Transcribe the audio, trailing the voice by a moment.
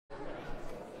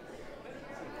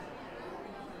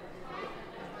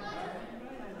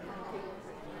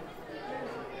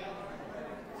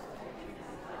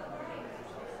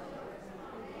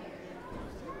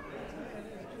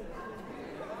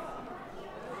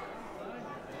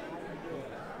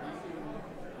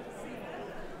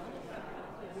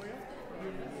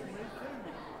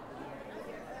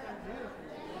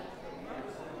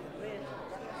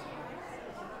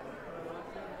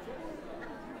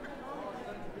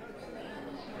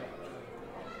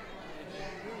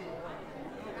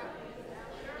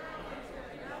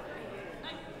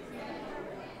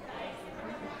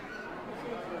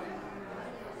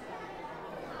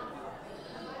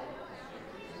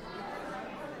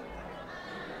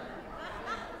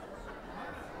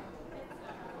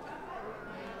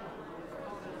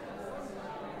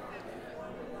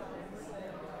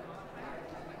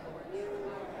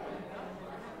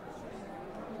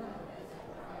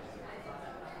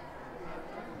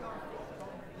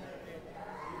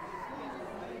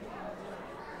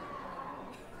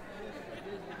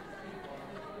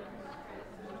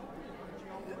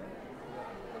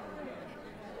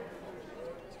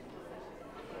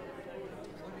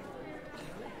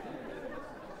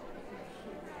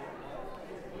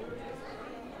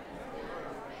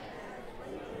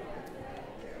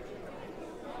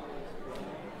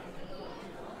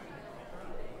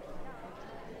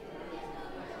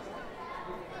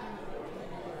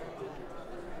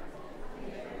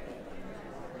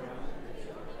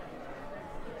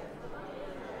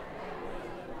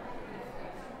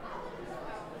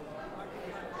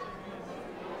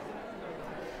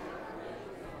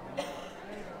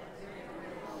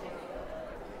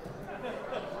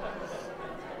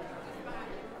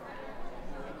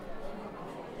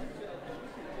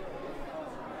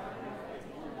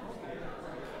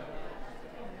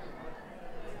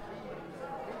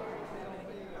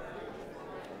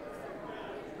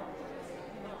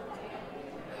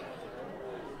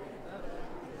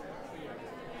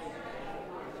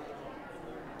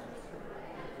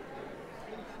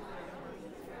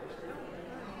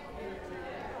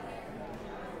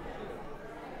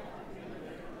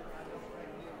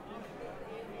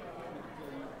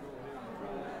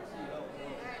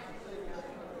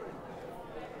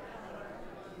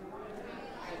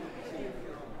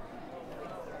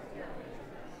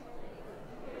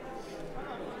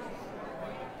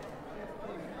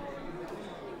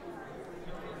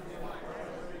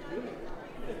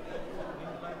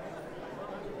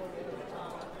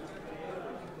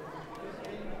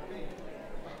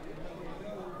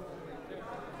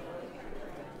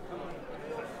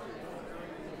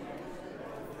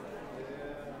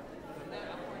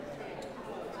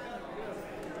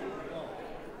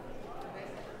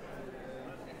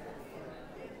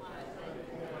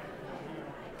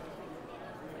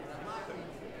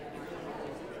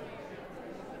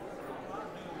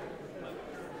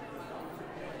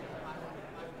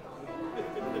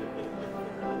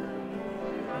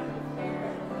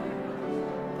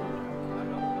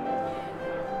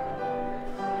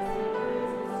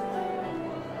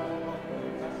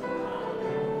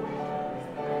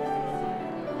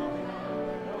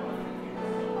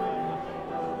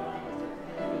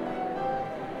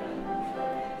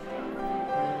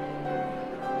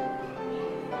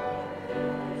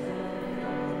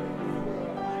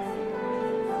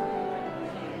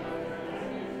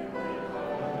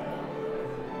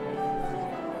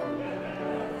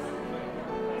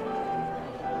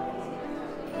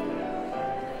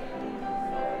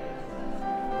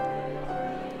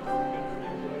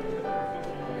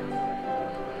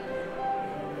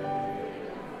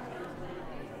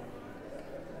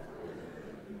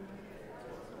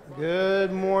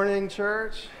morning,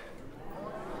 church.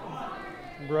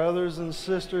 Brothers and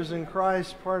sisters in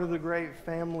Christ, part of the great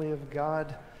family of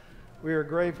God, we are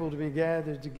grateful to be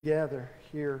gathered together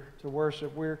here to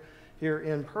worship. We're here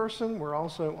in person. We're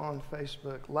also on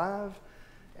Facebook Live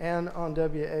and on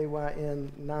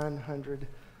WAYN 900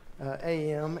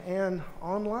 AM and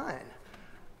online.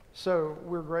 So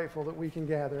we're grateful that we can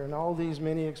gather in all these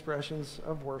many expressions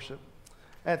of worship.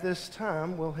 At this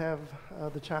time, we'll have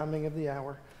the chiming of the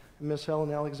hour. Miss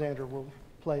Helen Alexander will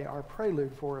play our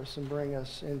prelude for us and bring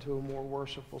us into a more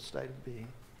worshipful state of being.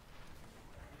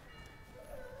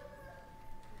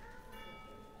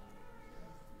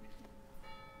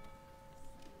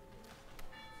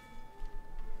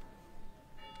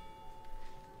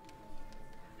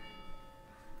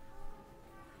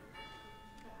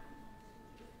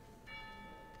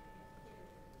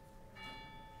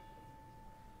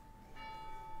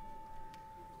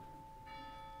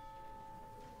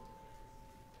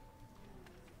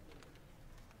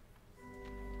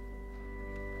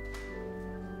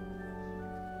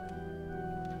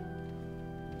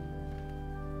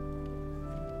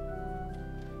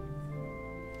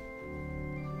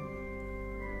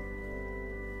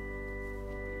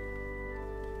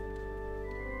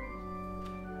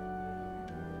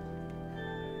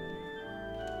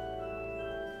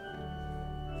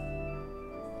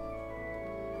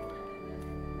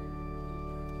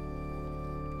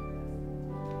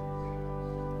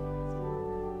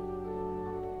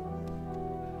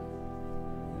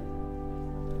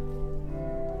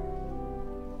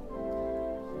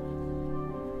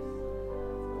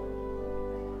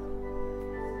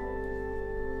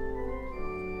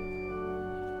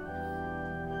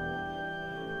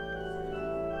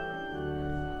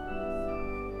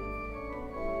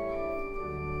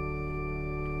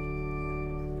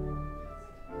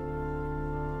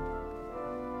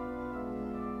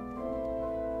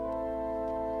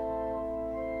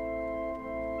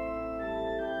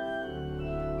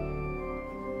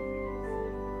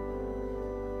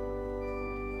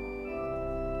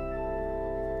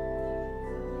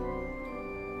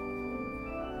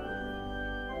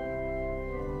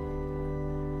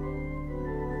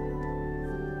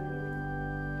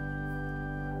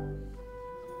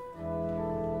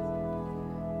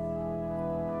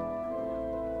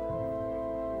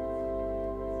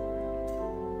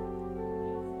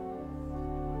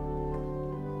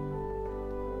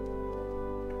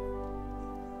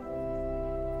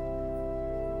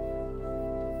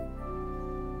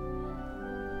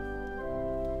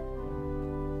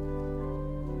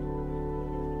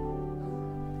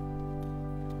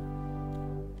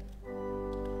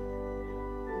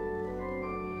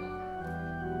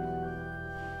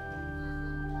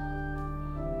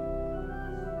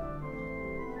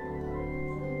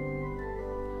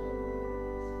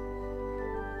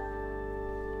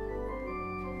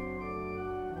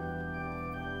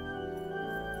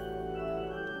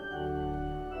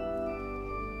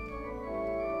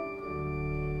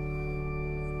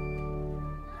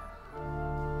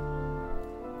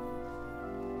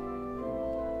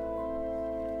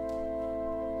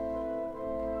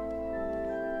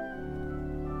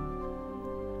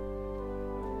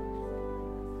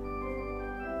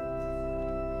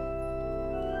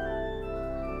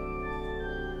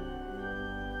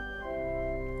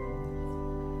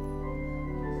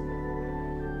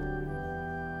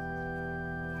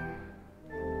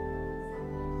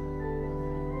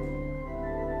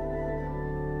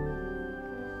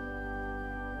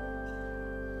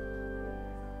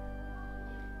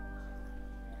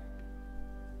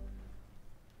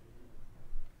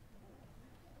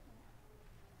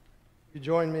 You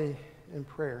join me in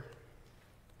prayer.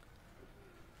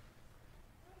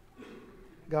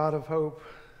 God of hope,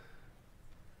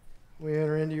 we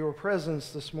enter into your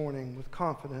presence this morning with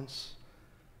confidence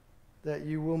that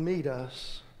you will meet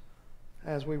us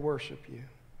as we worship you.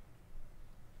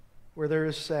 Where there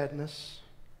is sadness,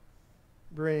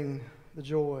 bring the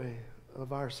joy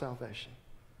of our salvation.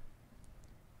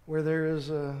 Where there is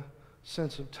a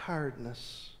sense of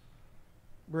tiredness,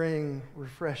 bring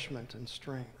refreshment and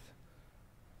strength.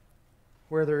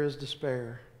 Where there is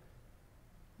despair,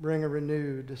 bring a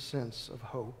renewed sense of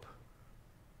hope.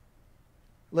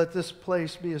 Let this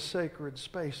place be a sacred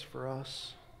space for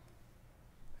us,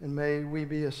 and may we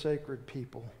be a sacred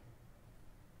people.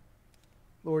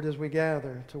 Lord, as we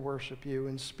gather to worship you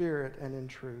in spirit and in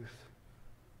truth,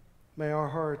 may our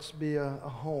hearts be a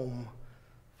home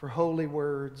for holy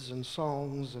words and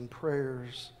songs and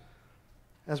prayers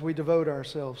as we devote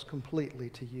ourselves completely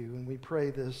to you. And we pray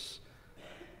this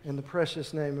in the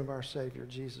precious name of our Savior,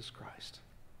 Jesus Christ.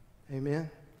 Amen.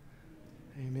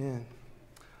 Amen.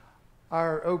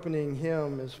 Our opening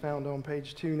hymn is found on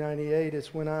page 298.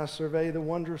 It's When I Survey the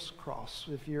Wondrous Cross.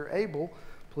 If you're able,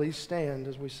 please stand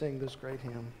as we sing this great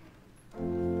hymn.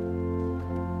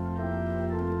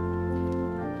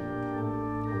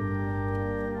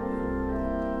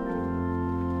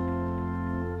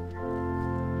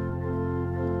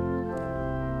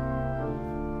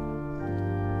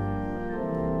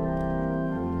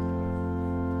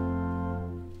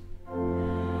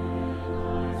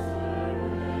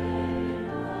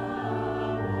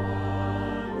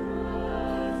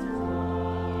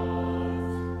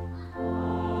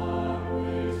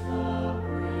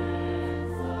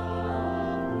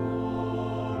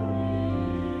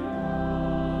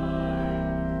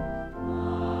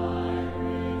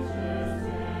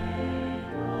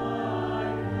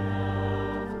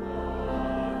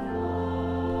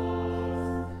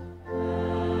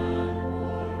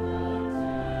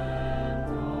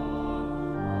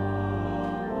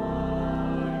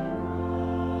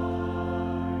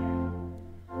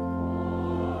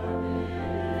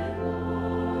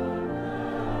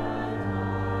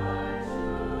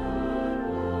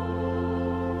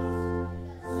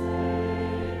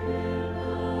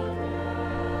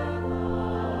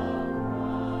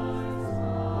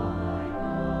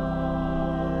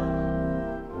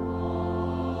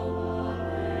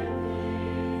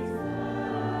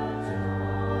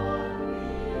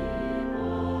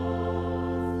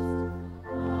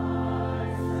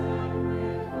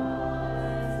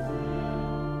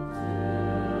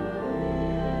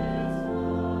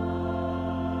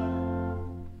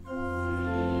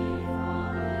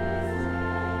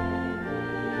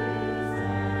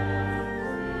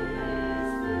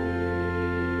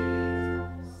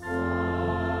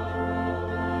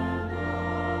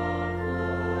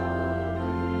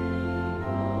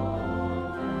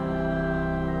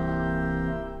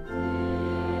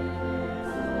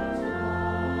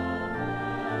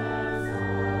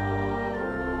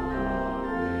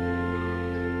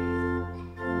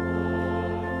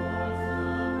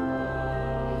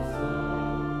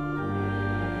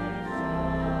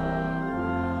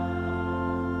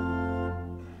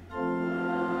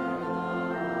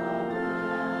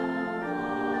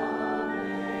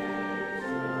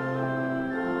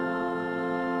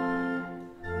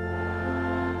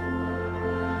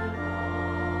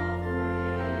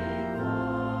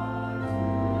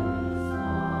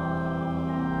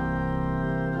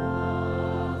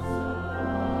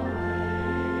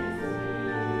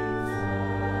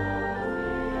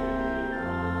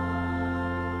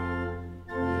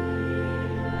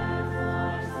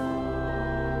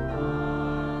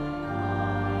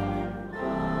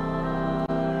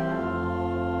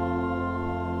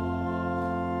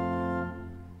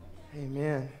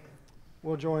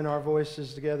 We'll join our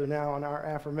voices together now in our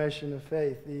affirmation of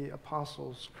faith, the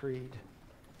Apostles' Creed.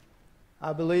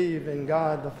 I believe in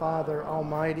God the Father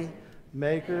Almighty,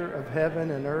 maker of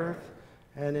heaven and earth,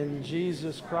 and in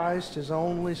Jesus Christ, his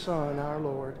only Son, our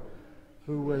Lord,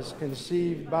 who was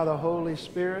conceived by the Holy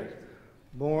Spirit,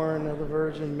 born of the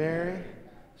Virgin Mary,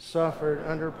 suffered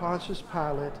under Pontius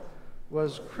Pilate,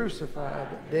 was crucified,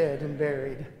 dead, and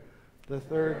buried. The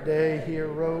third day he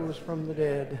arose from the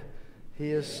dead.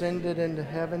 He ascended into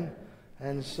heaven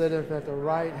and sitteth at the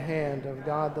right hand of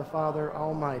God the Father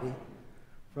Almighty.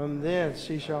 From thence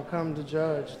he shall come to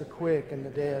judge the quick and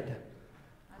the dead.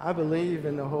 I believe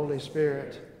in the Holy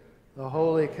Spirit, the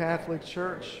Holy Catholic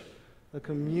Church, the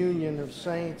communion of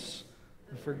saints,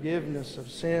 the forgiveness of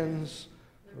sins,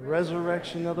 the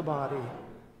resurrection of the body,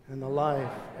 and the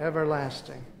life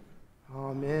everlasting.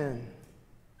 Amen.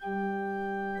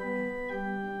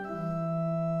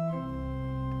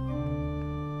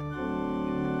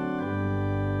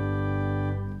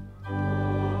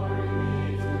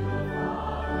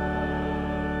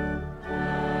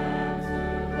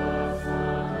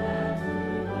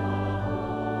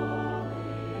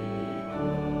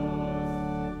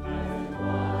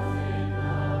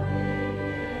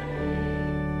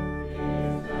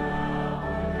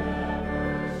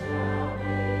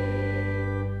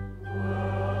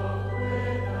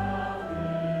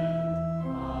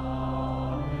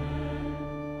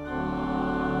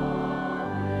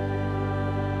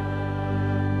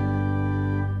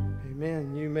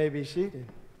 May be seated.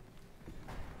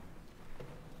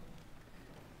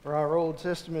 For our Old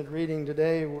Testament reading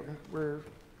today, we're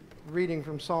reading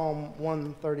from Psalm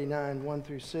 139, 1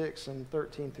 through 6, and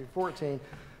 13 through 14.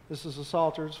 This is the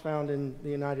Psalters found in the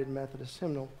United Methodist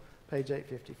Hymnal, page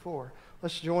 854.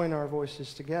 Let's join our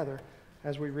voices together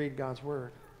as we read God's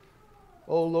Word.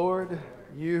 O Lord,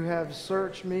 you have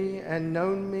searched me and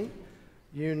known me.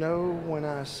 You know when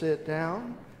I sit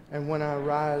down and when I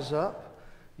rise up.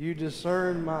 You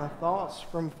discern my thoughts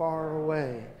from far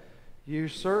away. You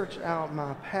search out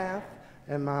my path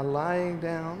and my lying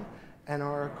down, and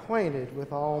are acquainted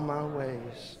with all my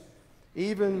ways.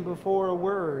 Even before a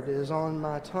word is on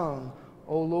my tongue,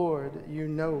 O Lord, you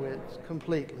know it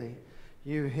completely.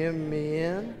 You hem me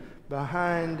in,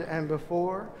 behind and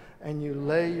before, and you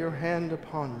lay your hand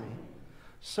upon me.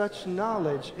 Such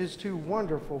knowledge is too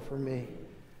wonderful for me.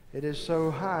 It is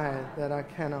so high that I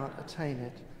cannot attain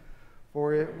it.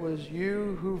 For it was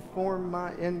you who formed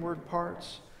my inward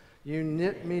parts. You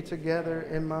knit me together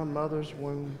in my mother's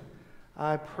womb.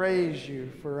 I praise you,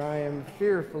 for I am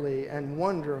fearfully and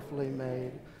wonderfully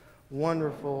made.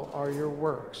 Wonderful are your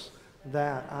works,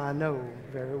 that I know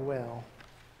very well.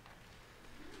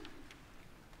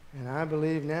 And I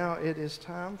believe now it is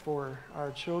time for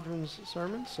our children's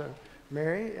sermon. So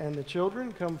Mary and the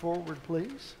children, come forward,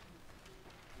 please.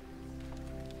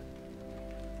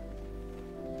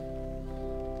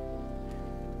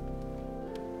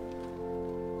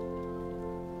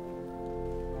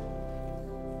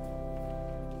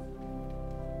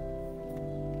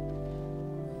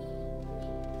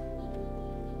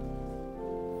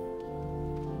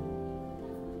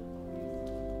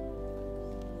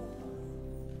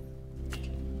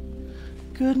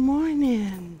 Good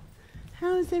morning.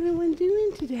 How is everyone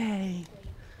doing today?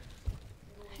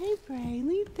 Hey,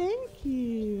 Brayley, thank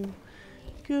you.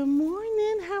 Good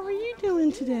morning. How are you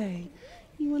doing today?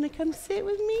 You want to come sit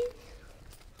with me?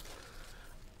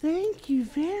 Thank you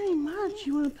very much.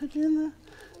 You want to put it in the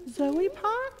Zoe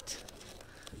pot?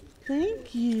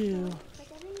 Thank you.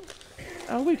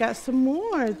 Oh, we got some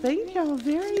more. Thank y'all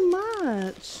very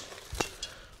much.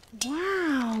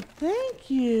 Wow,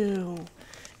 thank you.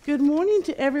 Good morning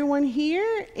to everyone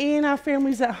here and our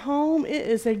families at home. It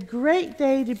is a great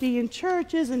day to be in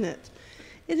church, isn't it?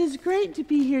 It is great to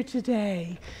be here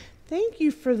today. Thank you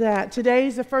for that. Today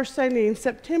is the first Sunday in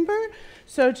September,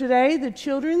 so today the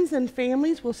children's and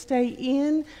families will stay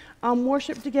in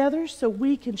worship together so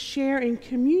we can share in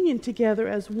communion together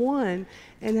as one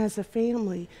and as a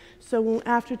family. So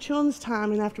after children's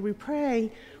time and after we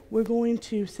pray, we're going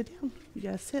to sit down. You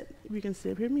guys sit. You can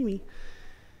sit up here, Mimi.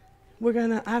 We're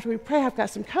going to, after we pray, I've got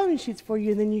some coloring sheets for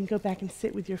you, and then you can go back and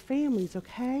sit with your families,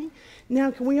 okay? Now,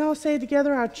 can we all say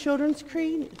together our children's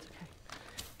creed? Okay.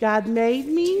 God made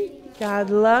me,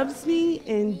 God loves me,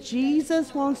 and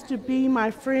Jesus wants to be my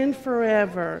friend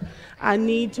forever. I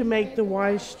need to make the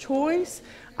wise choice.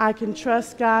 I can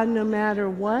trust God no matter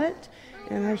what,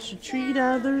 and I should treat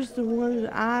others the way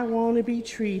that I want to be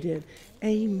treated.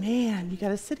 Amen. You got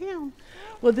to sit down.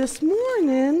 Well, this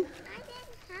morning...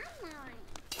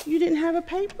 You didn't have a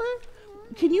paper?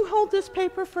 Can you hold this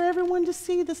paper for everyone to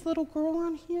see, this little girl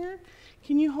on here?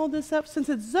 Can you hold this up? Since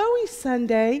it's Zoe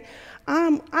Sunday,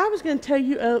 I was going to tell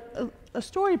you a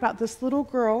story about this little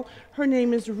girl. Her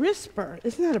name is Risper.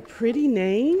 Isn't that a pretty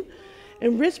name?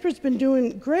 And Risper's been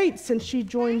doing great since she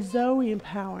joined Zoe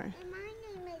Empower. And my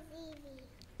name is Evie.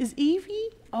 Is Evie?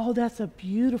 Oh, that's a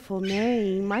beautiful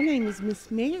name. My name is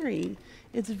Miss Mary.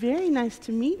 It's very nice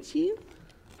to meet you.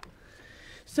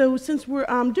 So since we're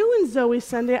doing Zoe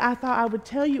Sunday, I thought I would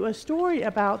tell you a story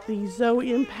about the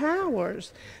Zoe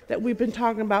Empowers that we've been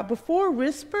talking about. Before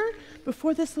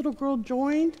this little girl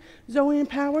joined Zoe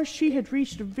Empowers, she had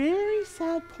reached a very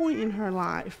sad point in her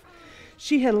life.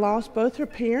 She had lost both her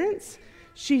parents.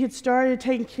 She had started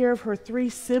taking care of her 3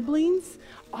 siblings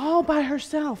all by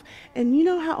herself. And you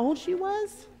know how old she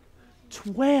was?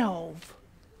 12.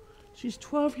 She's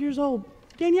 12 years old.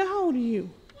 Danielle, how old are you?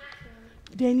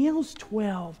 Danielle's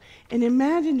 12, and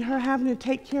imagine her having to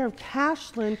take care of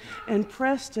Cashlyn and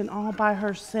Preston all by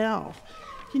herself.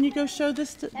 Can you go show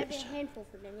this to... That'd be a handful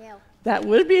for Danielle. That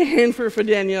would be a handful for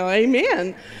Danielle,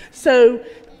 amen. So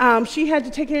she had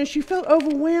to take care, and she felt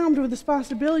overwhelmed with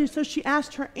responsibility, so she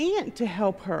asked her aunt to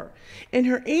help her. And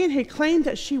her aunt had claimed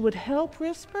that she would help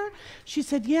Risper. She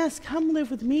said, yes, come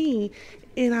live with me,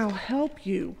 and I'll help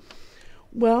you.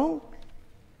 Well,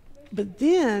 but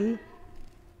then...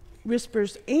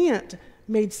 Risper's aunt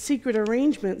made secret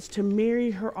arrangements to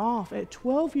marry her off at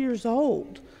 12 years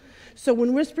old. So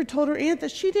when Risper told her aunt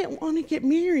that she didn't want to get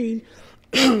married,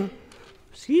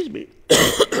 excuse me,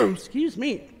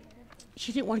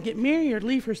 she didn't want to get married or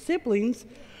leave her siblings,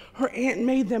 her aunt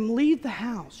made them leave the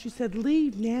house. She said,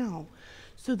 leave now.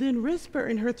 So then Risper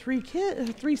and her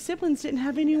 3 siblings didn't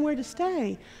have anywhere to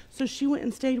stay. So she went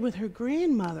and stayed with her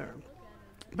grandmother.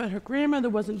 But her grandmother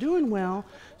wasn't doing well,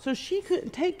 so she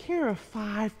couldn't take care of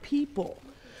 5 people.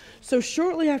 So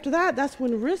shortly after that, that's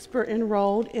when Risper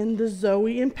enrolled in the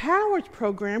Zoe Empowers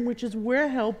program, which is we're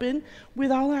helping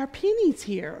with all our pennies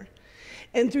here.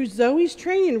 And through Zoe's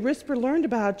training, Risper learned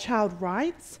about child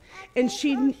rights, and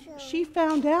she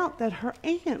found out that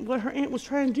what her aunt was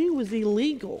trying to do was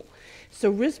illegal.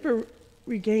 So Risper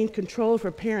regained control of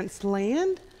her parents'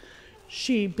 land.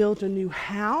 She built a new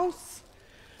house.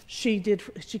 She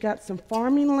got some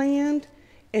farming land,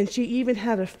 and she even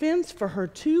had a fence for her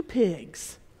 2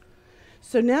 pigs.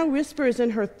 So now Risper is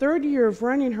in her 3rd year of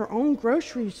running her own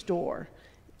grocery store.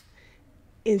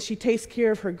 And she takes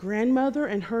care of her grandmother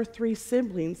and her 3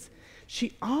 siblings.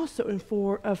 She also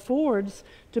affords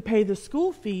to pay the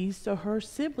school fees so her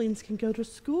siblings can go to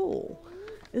school.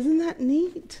 Isn't that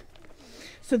neat?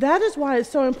 So that is why it's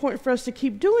so important for us to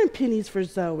keep doing pennies for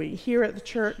Zoe here at the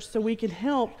church, so we can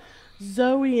help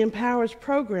Zoe Empowers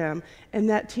program, and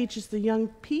that teaches the young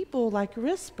people like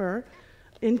Risper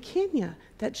in Kenya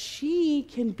that she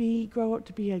can grow up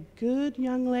to be a good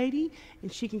young lady,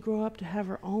 and she can grow up to have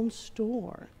her own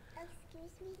store.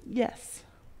 Excuse me? Yes.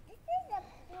 This is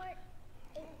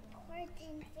an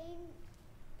important thing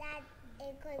that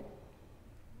it could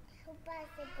help us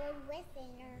a good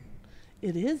listener.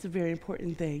 It is a very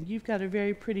important thing. You've got a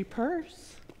very pretty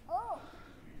purse. Oh.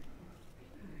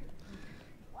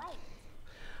 White.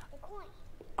 The coin.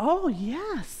 Oh,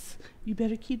 yes. You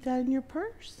better keep that in your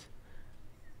purse.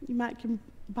 You can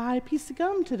buy a piece of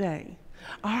gum today.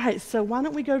 All right, so why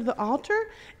don't we go to the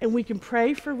altar, and we can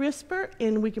pray for Risper,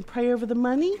 and we can pray over the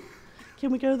money.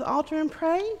 Can we go to the altar and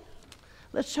pray?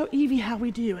 Let's show Evie how we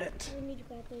do it. We need to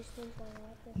grab those things while we're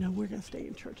up there. No, we're going to stay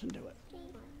in church and do it. Do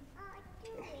it.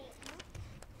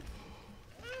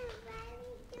 Everybody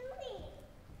do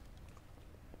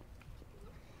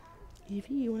it.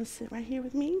 Evie, you want to sit right here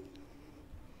with me?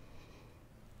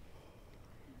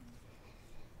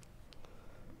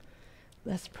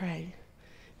 Let's pray.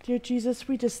 Dear Jesus,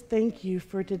 we just thank you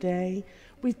for today.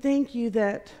 We thank you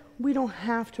that we don't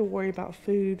have to worry about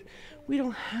food. We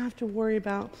don't have to worry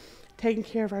about taking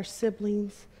care of our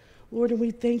siblings. Lord, and we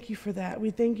thank you for that.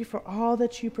 We thank you for all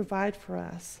that you provide for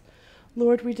us.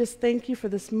 Lord, we just thank you for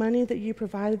this money that you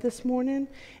provided this morning,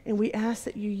 and we ask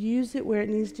that you use it where it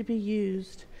needs to be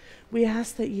used. We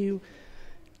ask that you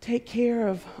take care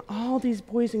of all these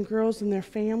boys and girls and their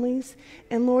families.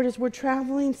 And Lord, as we're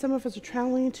traveling, some of us are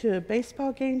traveling to a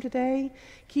baseball game today.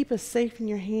 Keep us safe in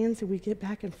your hands as we get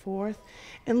back and forth.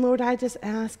 And Lord, I just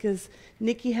ask, as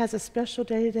Nikki has a special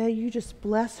day today, you just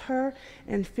bless her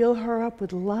and fill her up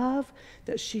with love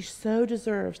that she so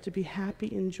deserves to be happy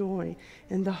and joy.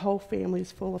 And the whole family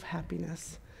is full of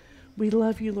happiness. We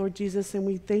love you, Lord Jesus, and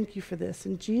we thank you for this.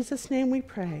 In Jesus' name we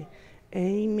pray.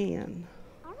 Amen.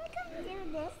 Are we going to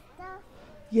do this stuff?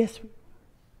 Yes.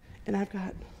 And I've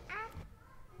got...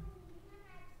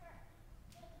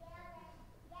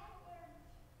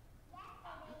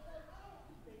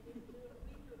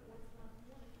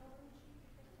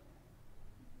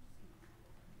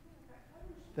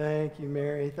 Thank you,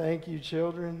 Mary. Thank you,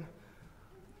 children.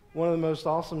 One of the most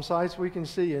awesome sights we can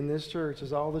see in this church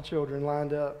is all the children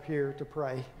lined up here to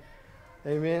pray.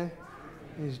 Amen.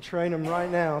 You train them right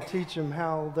now, teach them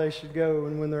how they should go,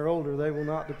 and when they're older, they will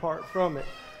not depart from it.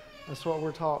 That's what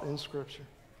we're taught in Scripture.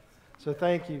 So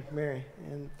thank you, Mary,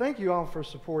 and thank you all for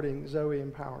supporting Zoe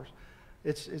Empowers.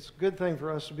 It's a good thing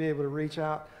for us to be able to reach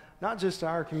out, not just to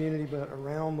our community, but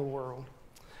around the world.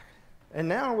 And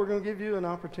now we're going to give you an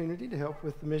opportunity to help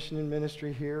with the mission and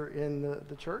ministry here in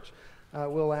the church.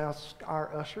 We'll ask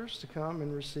our ushers to come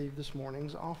and receive this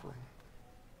morning's offering.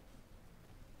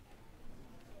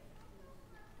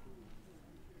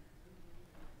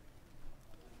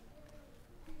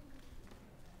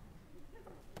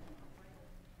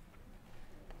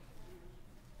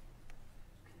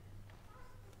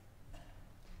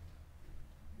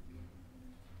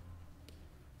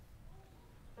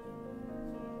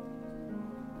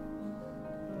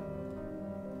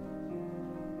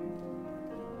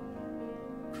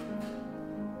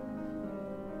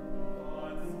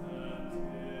 God's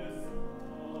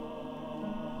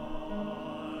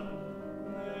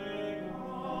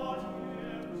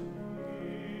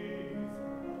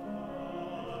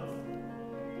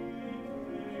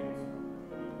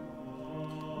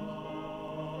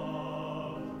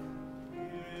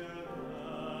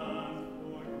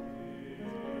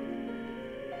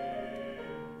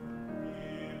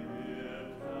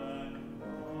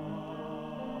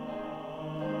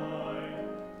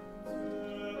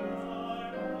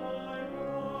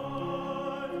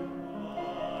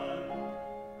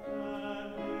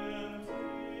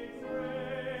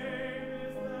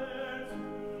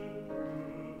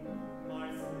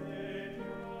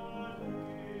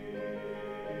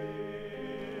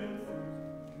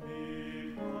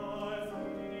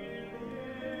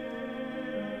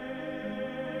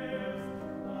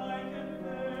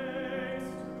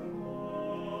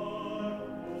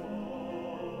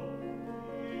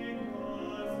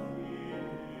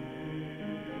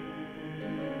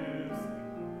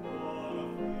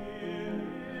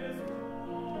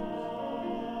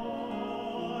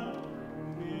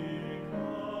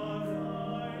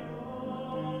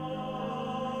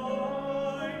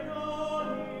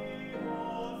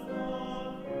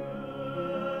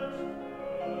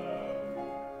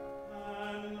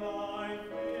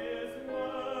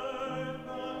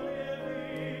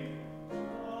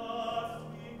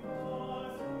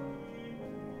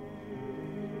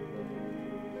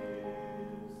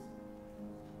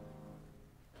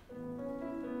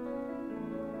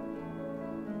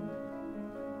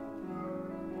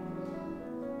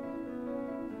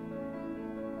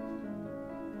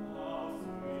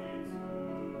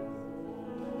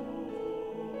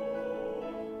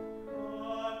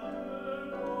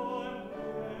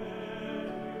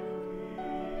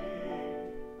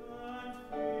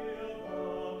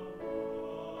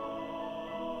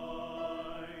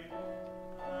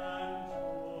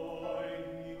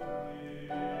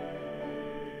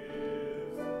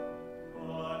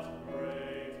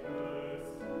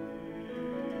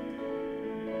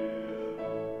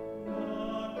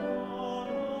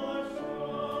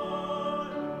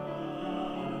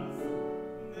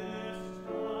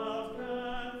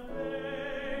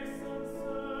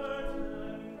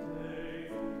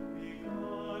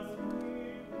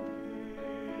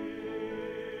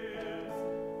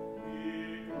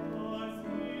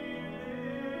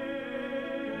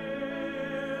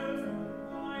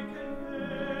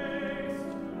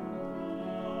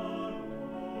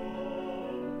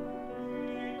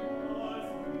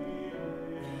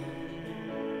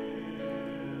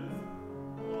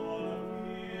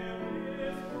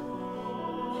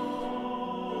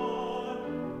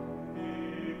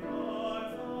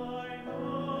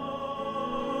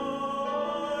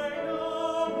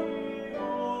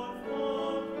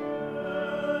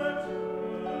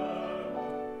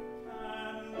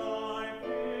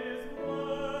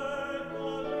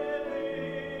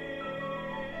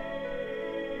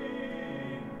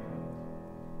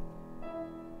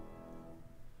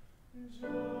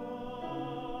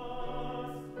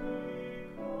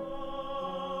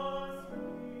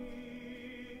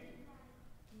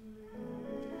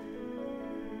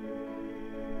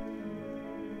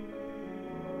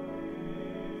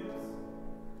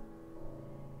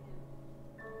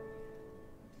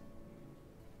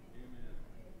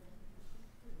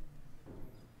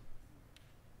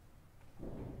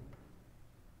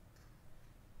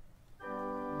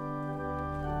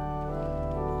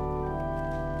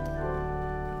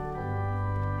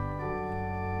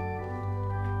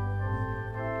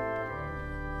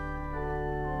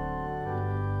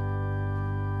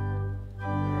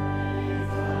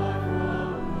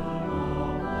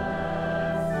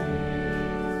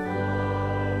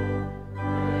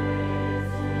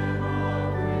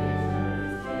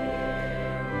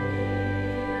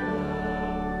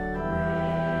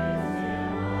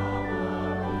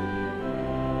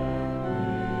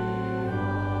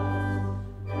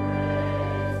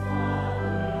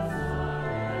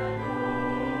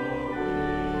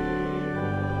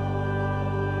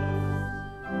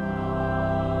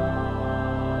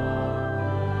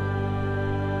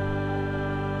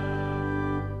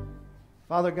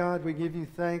Father God, we give you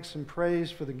thanks and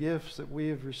praise for the gifts that we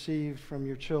have received from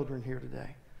your children here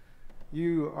today.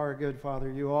 You are a good Father.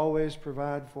 You always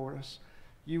provide for us.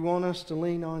 You want us to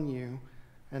lean on you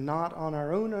and not on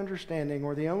our own understanding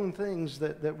or the own things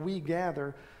that we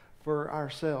gather for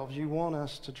ourselves. You want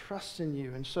us to trust in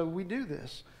you. And so we do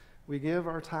this. We give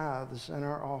our tithes and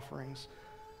our offerings.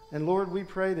 And Lord, we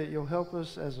pray that you'll help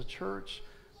us as a church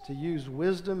to use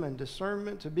wisdom and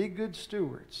discernment to be good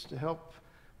stewards, to help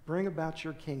bring about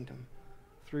your kingdom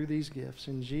through these gifts.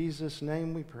 In Jesus'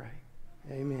 name we pray.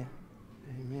 Amen.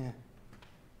 Amen.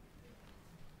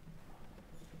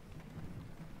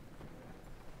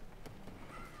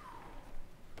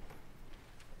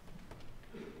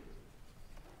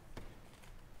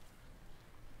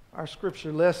 Our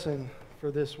scripture lesson for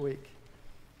this week.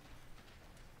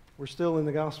 We're still in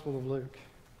the Gospel of Luke.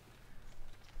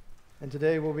 And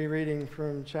today we'll be reading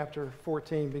from chapter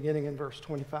 14, beginning in verse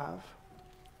 25,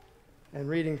 and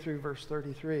reading through verse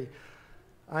 33.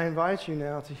 I invite you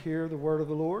now to hear the word of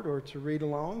the Lord or to read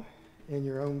along in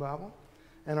your own Bible.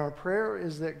 And our prayer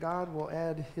is that God will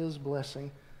add his blessing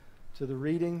to the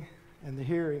reading and the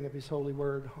hearing of his holy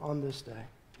word on this day.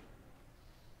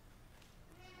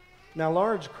 Now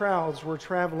large crowds were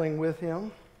traveling with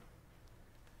him,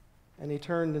 and he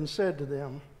turned and said to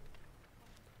them,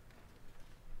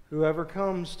 "Whoever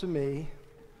comes to me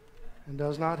and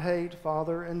does not hate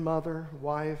father and mother,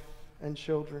 wife and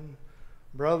children,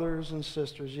 brothers and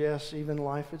sisters, yes, even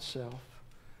life itself,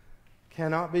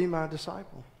 cannot be my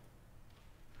disciple.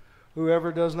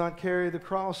 Whoever does not carry the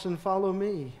cross and follow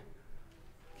me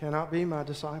cannot be my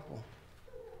disciple.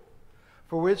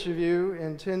 For which of you,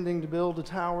 intending to build a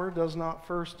tower, does not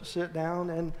first sit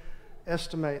down and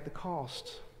estimate the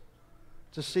cost,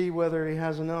 to see whether he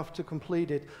has enough to complete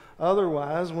it?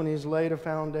 Otherwise, when he's laid a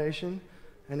foundation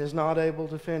and is not able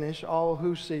to finish, all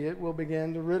who see it will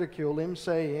begin to ridicule him,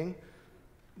 saying,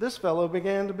 'This fellow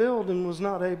began to build and was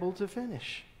not able to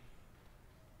finish.'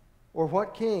 Or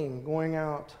what king, going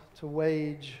out to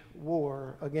wage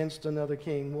war against another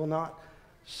king, will not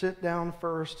sit down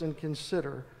first and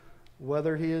consider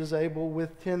whether he is able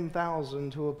with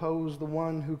 10,000 to oppose the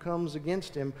one who comes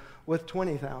against him with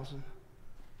 20,000?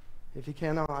 If he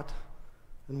cannot,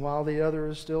 and while the other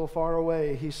is still far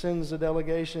away, he sends a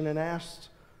delegation and asks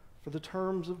for the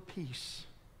terms of peace.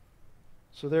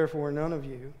 So therefore none of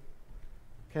you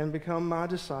can become my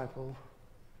disciple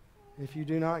if you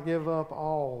do not give up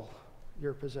all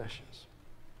your possessions."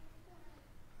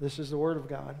 This is the word of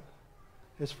God.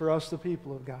 It's for us, the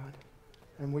people of God.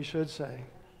 And we should say,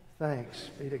 thanks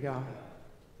be to God.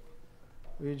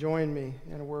 Will you join me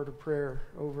in a word of prayer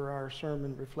over our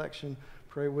sermon reflection?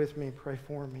 Pray with me, pray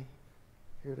for me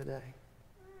here today.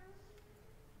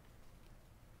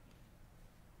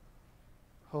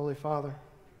 Holy Father,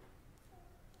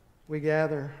 we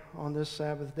gather on this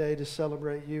Sabbath day to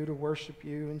celebrate you, to worship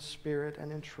you in spirit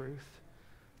and in truth.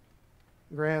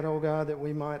 Grant, O God, that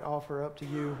we might offer up to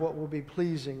you what will be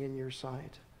pleasing in your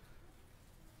sight.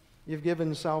 You've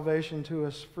given salvation to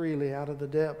us freely out of the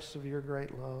depths of your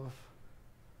great love.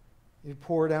 You've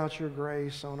poured out your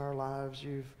grace on our lives.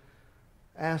 You've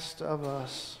asked of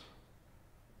us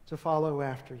to follow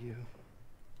after you,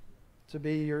 to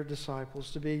be your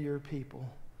disciples, to be your people,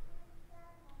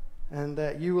 and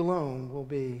that you alone will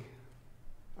be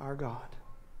our God.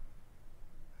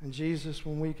 And Jesus,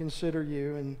 when we consider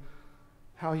you and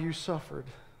how you suffered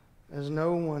as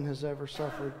no one has ever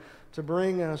suffered to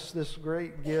bring us this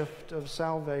great gift of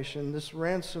salvation, this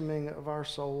ransoming of our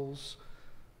souls,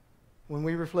 when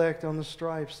we reflect on the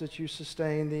stripes that you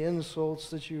sustained, the insults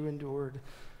that you endured,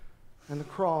 and the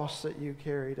cross that you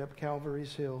carried up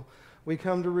Calvary's hill, we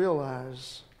come to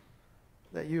realize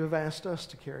that you have asked us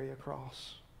to carry a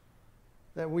cross,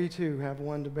 that we too have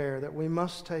one to bear, that we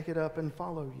must take it up and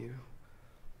follow you.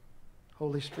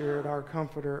 Holy Spirit, our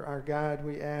comforter, our guide,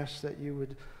 we ask that you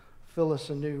would fill us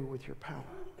anew with your power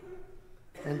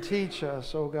and teach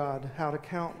us, O God, how to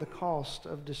count the cost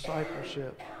of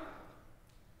discipleship,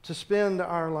 to spend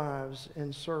our lives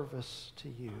in service to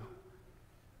you.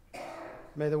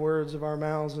 May the words of our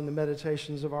mouths and the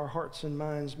meditations of our hearts and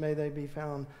minds, may they be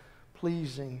found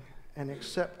pleasing and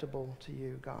acceptable to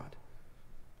you, God.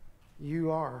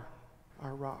 You are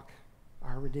our rock,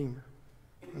 our Redeemer.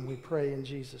 And we pray in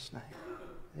Jesus' name.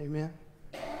 Amen.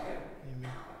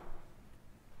 Amen.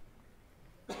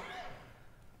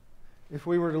 If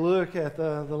we were to look at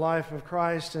the life of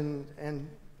Christ and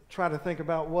try to think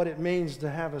about what it means to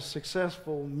have a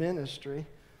successful ministry,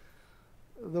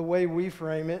 the way we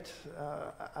frame it,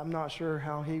 I'm not sure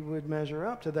how he would measure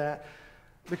up to that.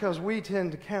 because we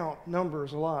tend to count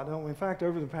numbers a lot, don't we? In fact,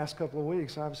 over the past couple of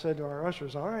weeks, I've said to our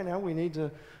ushers, all right, now we need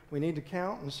to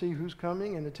count and see who's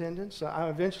coming in attendance. I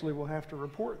eventually will have to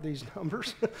report these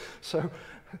numbers. So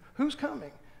who's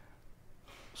coming?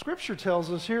 Scripture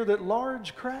tells us here that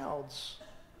large crowds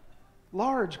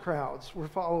were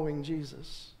following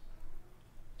Jesus.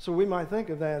 So we might think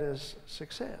of that as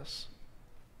success.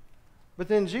 But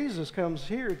then Jesus comes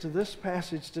here to this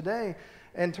passage today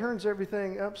and turns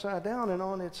everything upside down and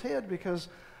on its head, because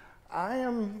I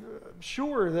am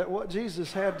sure that what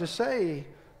Jesus had to say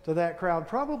to that crowd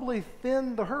probably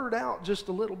thinned the herd out just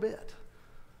a little bit.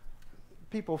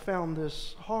 People found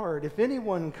this hard. If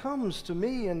anyone comes to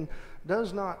me and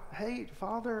does not hate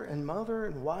father and mother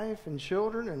and wife and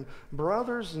children and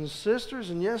brothers and sisters,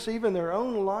 and yes, even their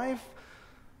own life,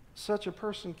 such a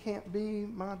person can't be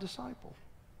my disciple.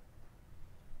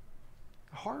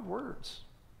 Hard words,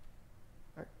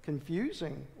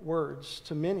 confusing words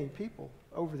to many people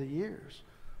over the years.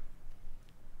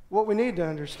 What we need to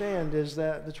understand is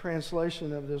that the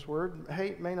translation of this word,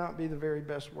 hate, may not be the very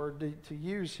best word to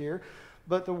use here,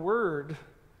 but the word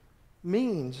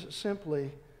means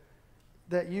simply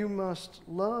that you must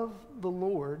love the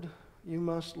Lord, you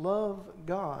must love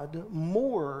God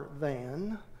more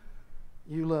than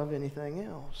you love anything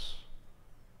else.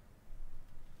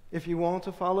 If you want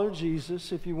to follow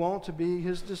Jesus, if you want to be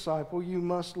his disciple, you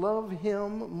must love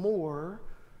him more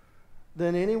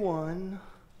than anyone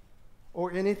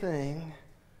or anything.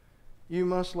 You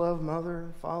must love mother,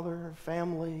 father,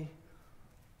 family,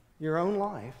 your own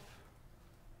life,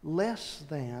 less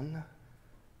than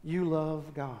you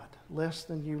love God, less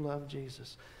than you love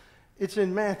Jesus. It's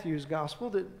in Matthew's gospel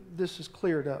that this is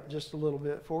cleared up just a little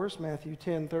bit for us. Matthew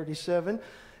 10:37.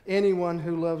 Anyone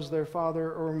who loves their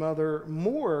father or mother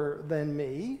more than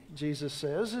me, Jesus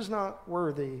says, is not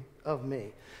worthy of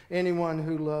me. Anyone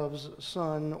who loves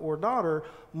son or daughter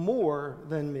more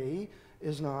than me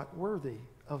is not worthy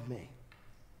of me.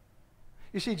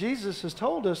 You see, Jesus has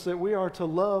told us that we are to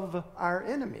love our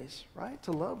enemies, right?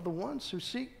 To love the ones who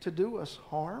seek to do us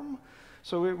harm.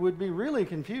 So it would be really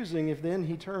confusing if then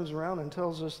he turns around and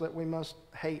tells us that we must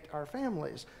hate our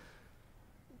families.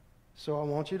 So I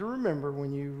want you to remember,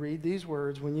 when you read these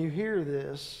words, when you hear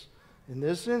this, in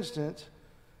this instant,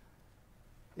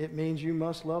 it means you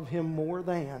must love him more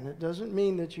than. It doesn't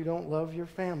mean that you don't love your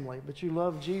family, but you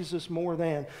love Jesus more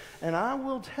than. And I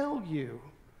will tell you,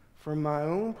 from my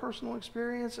own personal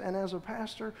experience and as a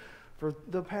pastor for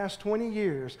the past 20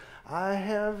 years, I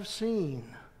have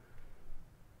seen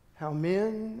how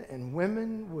men and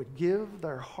women would give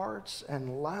their hearts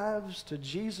and lives to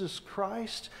Jesus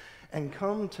Christ and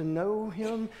come to know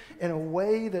him in a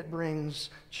way that brings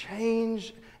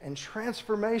change and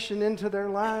transformation into their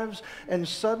lives. And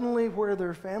suddenly, where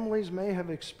their families may have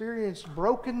experienced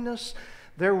brokenness,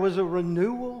 there was a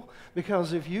renewal,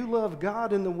 because if you love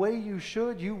God in the way you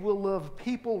should, you will love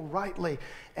people rightly.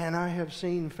 And I have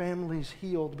seen families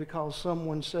healed because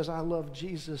someone says, I love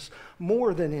Jesus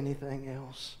more than anything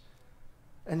else.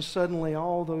 And suddenly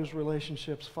all those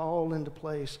relationships fall into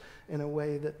place in a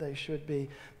way that they should be.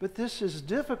 But this is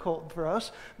difficult for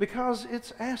us because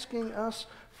it's asking us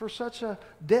for such a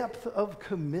depth of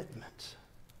commitment.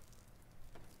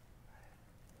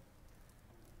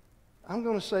 I'm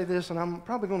going to say this, and I'm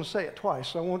probably going to say it twice,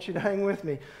 so I want you to hang with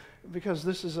me, because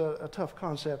this is a tough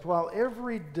concept. While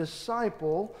every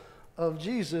disciple of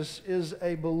Jesus is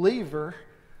a believer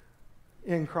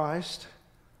in Christ,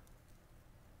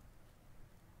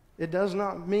 it does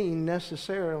not mean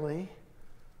necessarily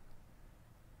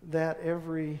that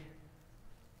every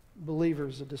believer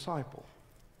is a disciple.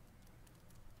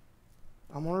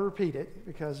 I'm going to repeat it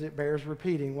because it bears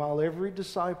repeating. While every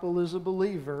disciple is a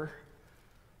believer,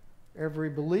 every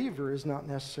believer is not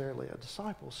necessarily a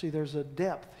disciple. See, there's a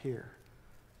depth here.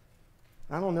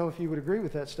 I don't know if you would agree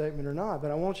with that statement or not, but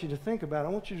I want you to think about it.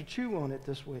 I want you to chew on it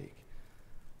this week.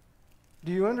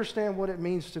 Do you understand what it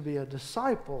means to be a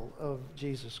disciple of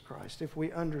Jesus Christ? If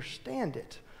we understand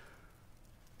it,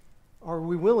 are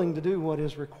we willing to do what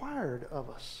is required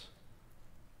of us?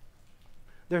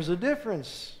 There's a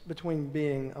difference between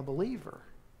being a believer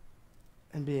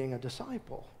and being a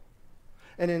disciple.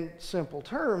 And in simple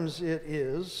terms, it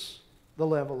is the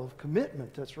level of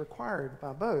commitment that's required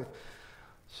by both.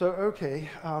 So, okay,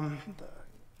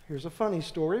 here's a funny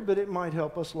story, but it might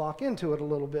help us lock into it a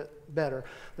little bit better.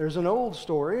 There's an old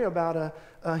story about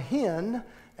a hen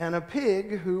and a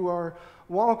pig who are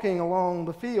walking along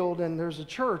the field, and there's a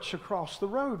church across the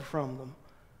road from them.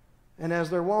 And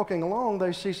as they're walking along,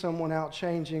 they see someone out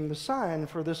changing the sign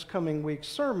for this coming week's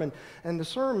sermon. And the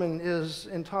sermon is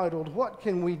entitled, "What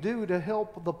Can We Do to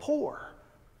Help the Poor?"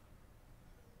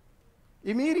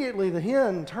 Immediately the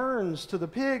hen turns to the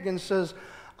pig and says,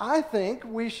 I think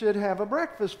we should have a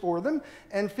breakfast for them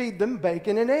and feed them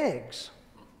bacon and eggs.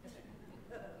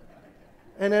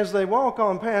 And as they walk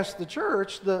on past the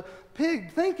church, the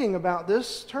pig, thinking about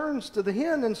this, turns to the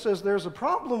hen and says, there's a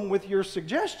problem with your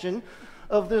suggestion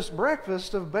of this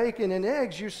breakfast of bacon and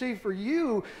eggs. You see, for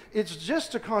you, it's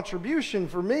just a contribution.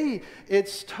 For me,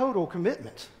 it's total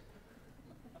commitment.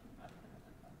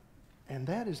 And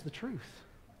that is the truth.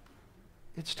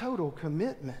 It's total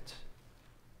commitment.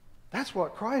 That's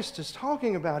what Christ is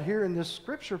talking about here in this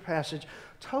scripture passage.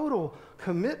 Total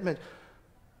commitment.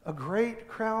 A great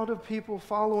crowd of people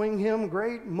following him,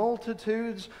 great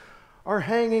multitudes are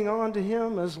hanging on to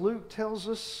him, as Luke tells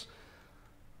us.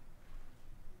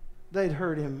 They'd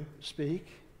heard him speak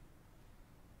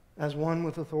as one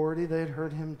with authority. They'd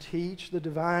heard him teach the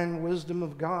divine wisdom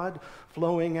of God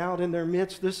flowing out in their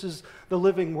midst. This is the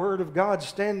living word of God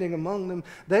standing among them.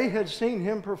 They had seen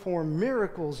him perform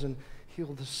miracles and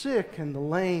heal the sick and the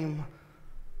lame.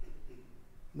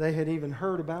 They had even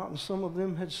heard about, and some of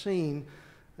them had seen,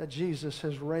 that Jesus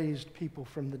has raised people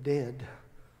from the dead.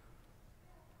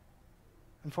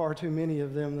 And far too many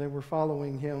of them, they were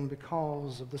following him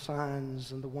because of the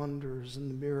signs and the wonders and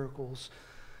the miracles,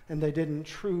 and they didn't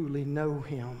truly know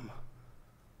him.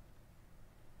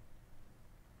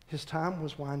 His time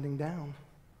was winding down.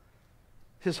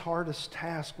 His hardest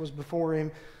task was before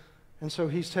him, and so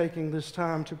he's taking this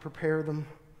time to prepare them.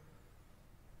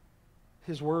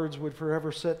 His words would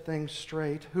forever set things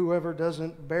straight. Whoever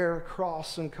doesn't bear a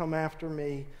cross and come after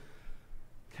me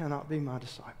cannot be my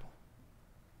disciple.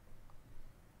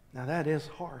 Now that is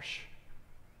harsh.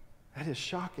 That is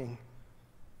shocking.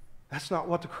 That's not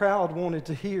what the crowd wanted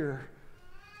to hear.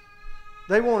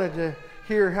 They wanted to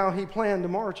hear how he planned to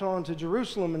march on to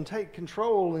Jerusalem and take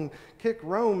control and kick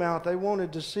Rome out. They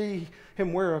wanted to see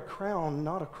him wear a crown,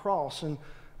 not a cross, and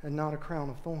not a crown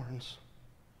of thorns.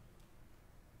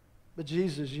 But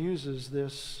Jesus uses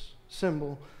this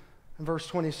symbol in verse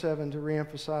 27 to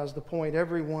reemphasize the point.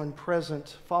 Everyone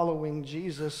present following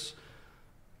Jesus,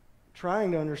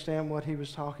 trying to understand what he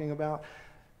was talking about,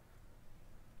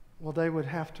 well, they would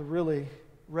have to really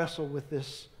wrestle with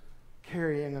this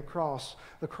carrying a cross.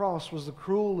 The cross was the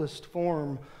cruelest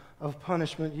form of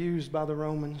punishment used by the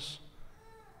Romans.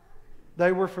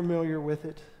 They were familiar with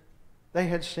it. They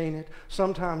had seen it.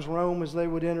 Sometimes Rome, as they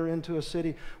would enter into a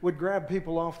city, would grab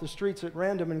people off the streets at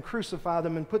random and crucify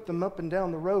them and put them up and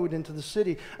down the road into the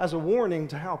city as a warning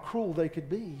to how cruel they could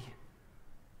be.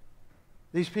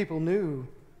 These people knew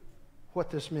what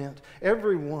this meant.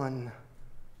 Everyone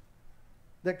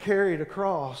that carried a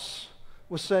cross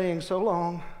was saying so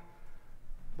long,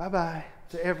 bye-bye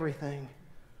to everything.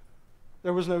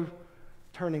 There was no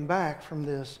turning back from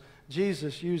this.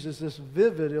 Jesus uses this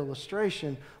vivid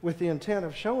illustration with the intent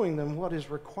of showing them what is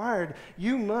required.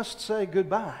 You must say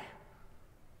goodbye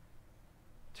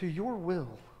to your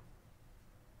will,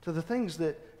 to the things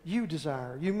that you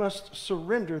desire. You must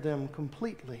surrender them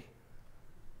completely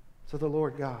to the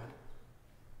Lord God.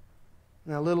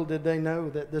 Now, little did they know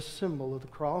that this symbol of the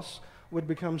cross would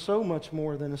become so much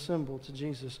more than a symbol to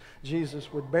Jesus.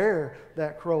 Jesus would bear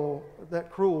that cruel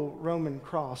Roman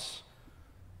cross.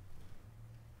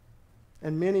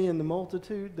 And many in the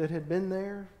multitude that had been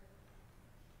there,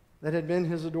 that had been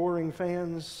his adoring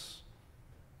fans,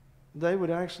 they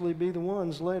would actually be the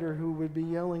ones later who would be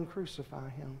yelling, "Crucify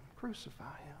him,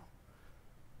 crucify him."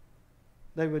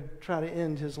 They would try to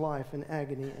end his life in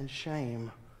agony and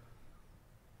shame.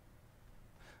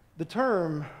 The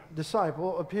term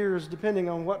disciple appears, depending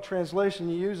on what translation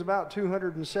you use, about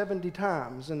 270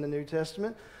 times in the New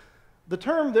Testament. The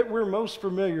term that we're most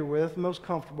familiar with, most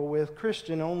comfortable with,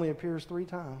 Christian, only appears 3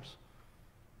 times.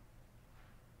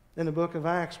 In the book of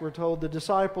Acts, we're told the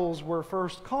disciples were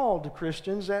first called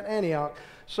Christians at Antioch.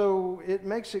 So it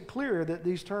makes it clear that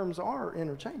these terms are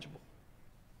interchangeable.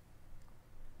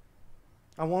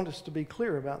 I want us to be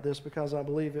clear about this because I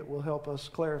believe it will help us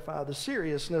clarify the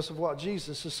seriousness of what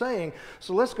Jesus is saying.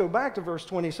 So let's go back to verse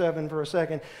 27 for a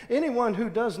second. Anyone who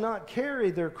does not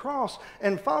carry their cross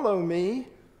and follow me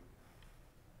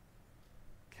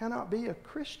cannot be a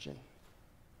Christian.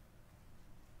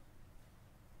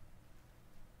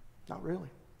 Not really.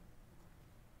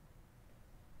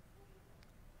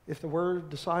 If the word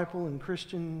disciple and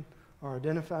Christian are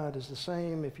identified as the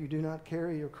same, if you do not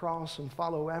carry your cross and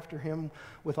follow after him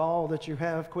with all that you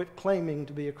have, quit claiming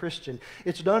to be a Christian.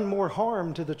 It's done more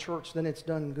harm to the church than it's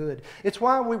done good. It's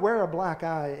why we wear a black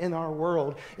eye in our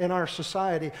world, in our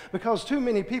society, because too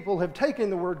many people have taken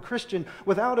the word Christian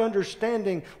without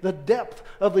understanding the depth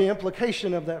of the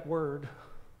implication of that word.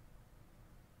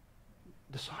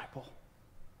 Disciple.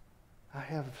 I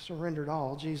have surrendered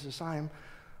all. Jesus, I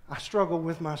struggle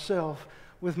with myself,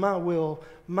 with my will,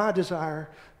 my desire.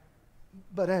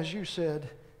 But as you said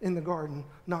in the garden,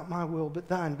 not my will, but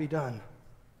thine be done.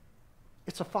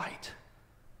 It's a fight.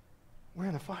 We're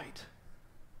in a fight.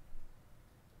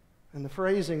 And the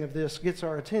phrasing of this gets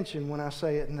our attention when I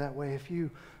say it in that way. If you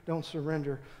don't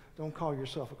surrender, don't call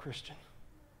yourself a Christian.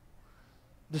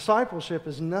 Discipleship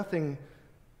is nothing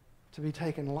to be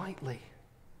taken lightly.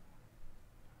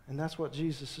 And that's what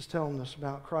Jesus is telling us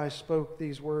about. Christ spoke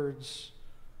these words.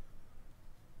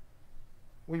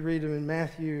 We read them in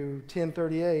Matthew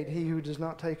 10:38. He who does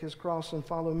not take his cross and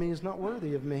follow me is not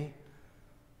worthy of me.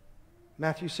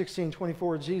 Matthew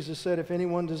 16:24, Jesus said, if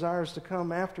anyone desires to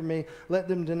come after me, let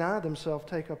them deny themselves,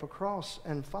 take up a cross,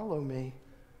 and follow me.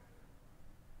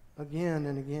 Again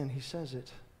and again he says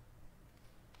it.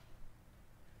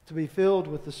 To be filled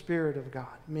with the Spirit of God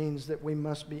means that we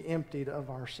must be emptied of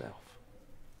ourselves.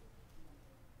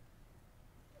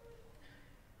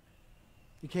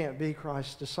 You can't be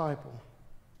Christ's disciple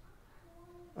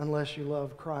unless you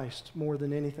love Christ more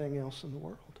than anything else in the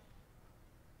world.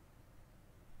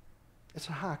 It's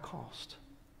a high cost.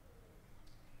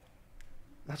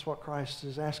 That's what Christ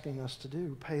is asking us to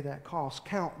do. Pay that cost.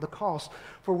 Count the cost.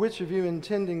 For which of you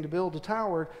intending to build a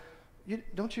tower,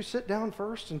 don't you sit down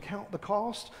first and count the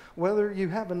cost, whether you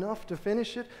have enough to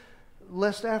finish it,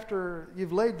 lest after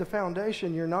you've laid the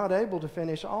foundation you're not able to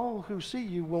finish. All who see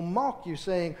you will mock you,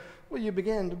 saying, well, you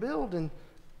began to build and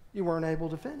you weren't able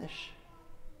to finish.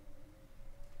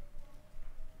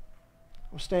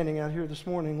 I was standing out here this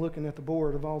morning looking at the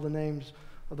board of all the names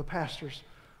of the pastors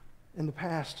in the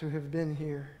past who have been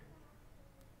here.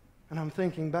 And I'm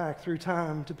thinking back through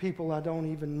time to people I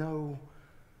don't even know.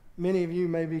 Many of you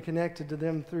may be connected to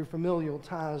them through familial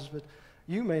ties, but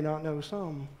you may not know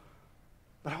some.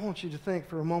 But I want you to think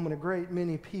for a moment a great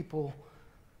many people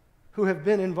who have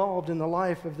been involved in the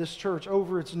life of this church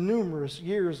over its numerous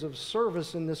years of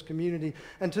service in this community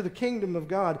and to the kingdom of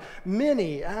God.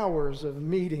 Many hours of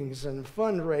meetings and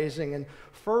fundraising and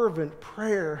fervent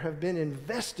prayer have been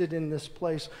invested in this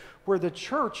place where the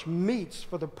church meets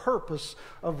for the purpose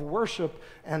of worship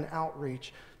and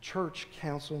outreach. Church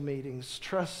council meetings,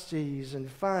 trustees and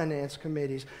finance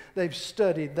committees. They've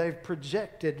studied, they've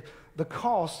projected the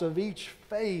cost of each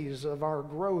phase of our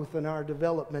growth and our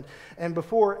development. And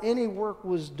before any work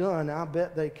was done, I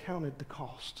bet they counted the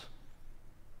cost.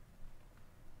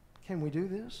 Can we do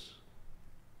this?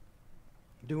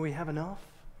 Do we have enough?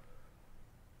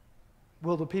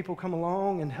 Will the people come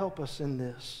along and help us in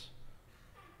this?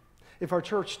 If our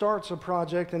church starts a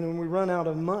project and when we run out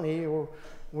of money or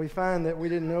we find that we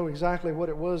didn't know exactly what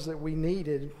it was that we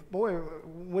needed, boy,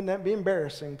 wouldn't that be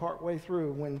embarrassing partway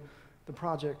through when the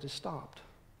project is stopped?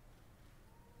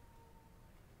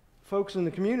 Folks in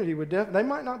the community they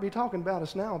might not be talking about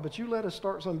us now, but you let us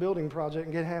start some building project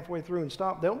and get halfway through and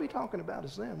stop, they'll be talking about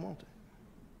us then, won't they?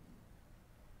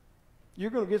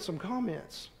 You're going to get some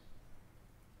comments.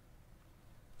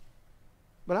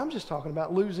 But I'm just talking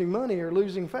about losing money or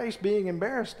losing face, being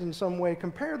embarrassed in some way.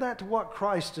 Compare that to what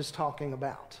Christ is talking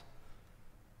about.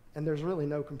 And there's really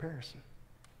no comparison.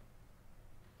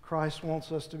 Christ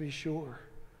wants us to be sure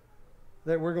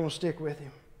that we're going to stick with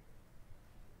Him,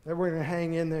 that we're going to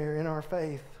hang in there in our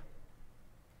faith,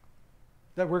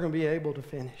 that we're going to be able to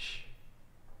finish.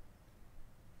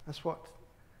 That's what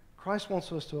Christ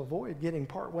wants us to avoid, getting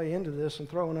partway into this and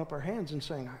throwing up our hands and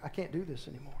saying, I can't do this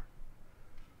anymore.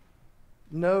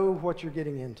 Know what you're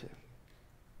getting into.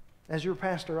 As your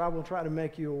pastor, I will try to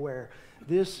make you aware.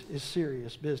 This is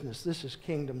serious business. This is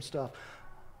kingdom stuff.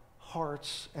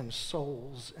 Hearts and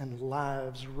souls and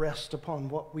lives rest upon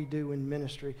what we do in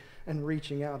ministry and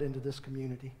reaching out into this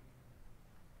community.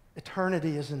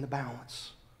 Eternity is in the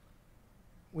balance.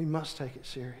 We must take it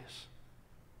serious.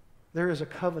 There is a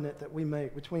covenant that we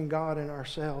make between God and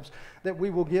ourselves that we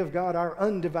will give God our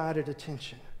undivided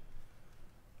attention.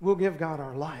 We'll give God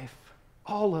our life.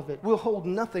 All of it. We'll hold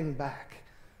nothing back.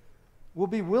 We'll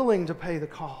be willing to pay the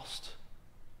cost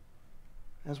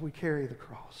as we carry the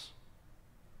cross.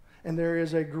 And there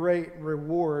is a great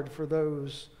reward for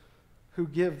those who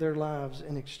give their lives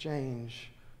in exchange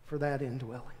for that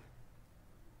indwelling.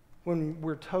 When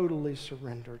we're totally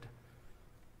surrendered.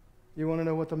 You want to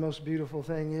know what the most beautiful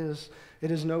thing is? It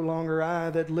is no longer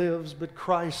I that lives, but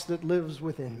Christ that lives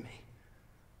within me.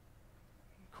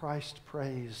 Christ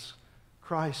prays.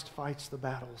 Christ fights the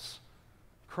battles.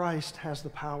 Christ has the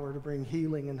power to bring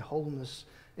healing and wholeness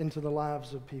into the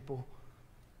lives of people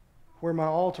where my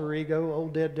alter ego,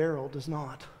 old dead Daryl, does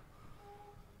not.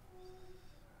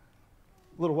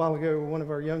 A little while ago, one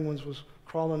of our young ones was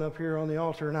crawling up here on the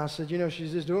altar, and I said,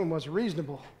 she's just doing what's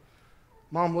reasonable.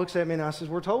 Mom looks at me and I says,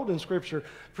 we're told in Scripture,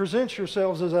 present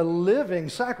yourselves as a living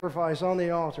sacrifice on the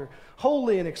altar,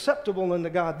 holy and acceptable unto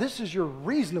God. This is your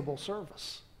reasonable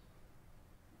service.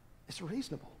 It's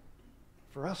reasonable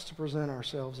for us to present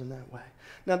ourselves in that way.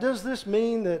 Now, does this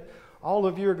mean that all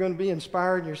of you are going to be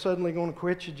inspired and you're suddenly going to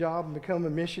quit your job and become a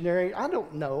missionary? I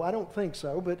don't know. I don't think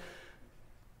so, but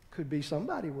could be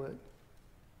somebody would.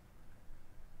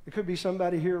 It could be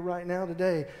somebody here right now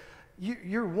today.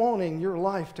 You're wanting your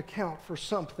life to count for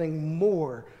something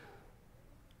more.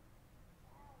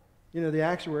 You know, the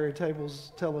actuary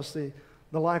tables tell us the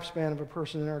lifespan of a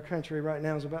person in our country right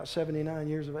now is about 79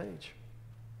 years of age.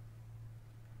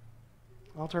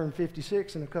 I'll turn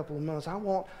 56 in a couple of months. I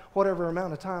want whatever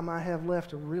amount of time I have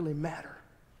left to really matter.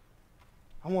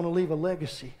 I want to leave a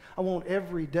legacy. I want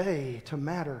every day to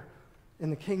matter in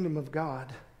the kingdom of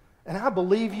God. And I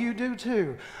believe you do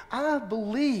too. I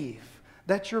believe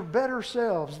that you're better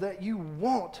selves, that you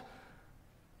want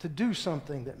to do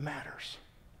something that matters,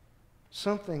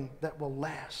 something that will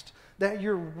last, that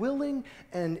you're willing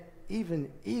and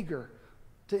even eager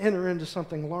to enter into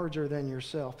something larger than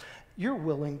yourself. You're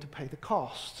willing to pay the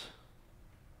cost.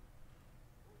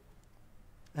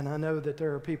 And I know that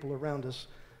there are people around us,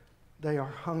 they are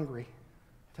hungry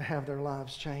to have their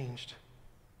lives changed.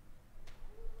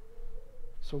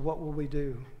 So what will we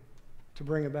do to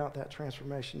bring about that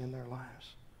transformation in their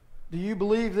lives? Do you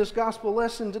believe this gospel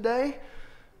lesson today?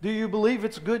 Do you believe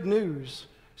it's good news?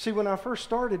 See, when I first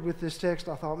started with this text,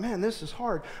 I thought, man, this is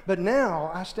hard. But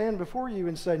now I stand before you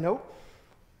and say, nope,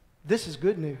 this is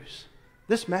good news.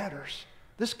 This matters.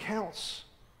 This counts.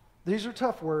 These are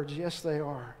tough words. Yes, they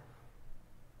are.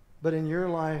 But in your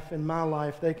life, in my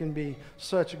life, they can be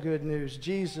such good news.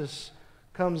 Jesus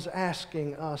comes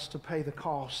asking us to pay the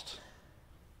cost.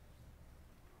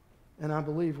 And I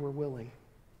believe we're willing.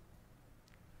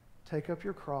 Take up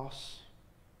your cross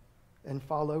and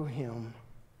follow Him.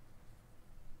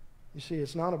 You see,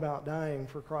 it's not about dying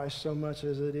for Christ so much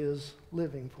as it is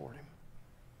living for Him.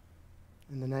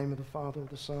 In the name of the Father,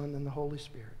 the Son, and the Holy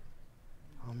Spirit.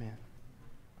 Amen.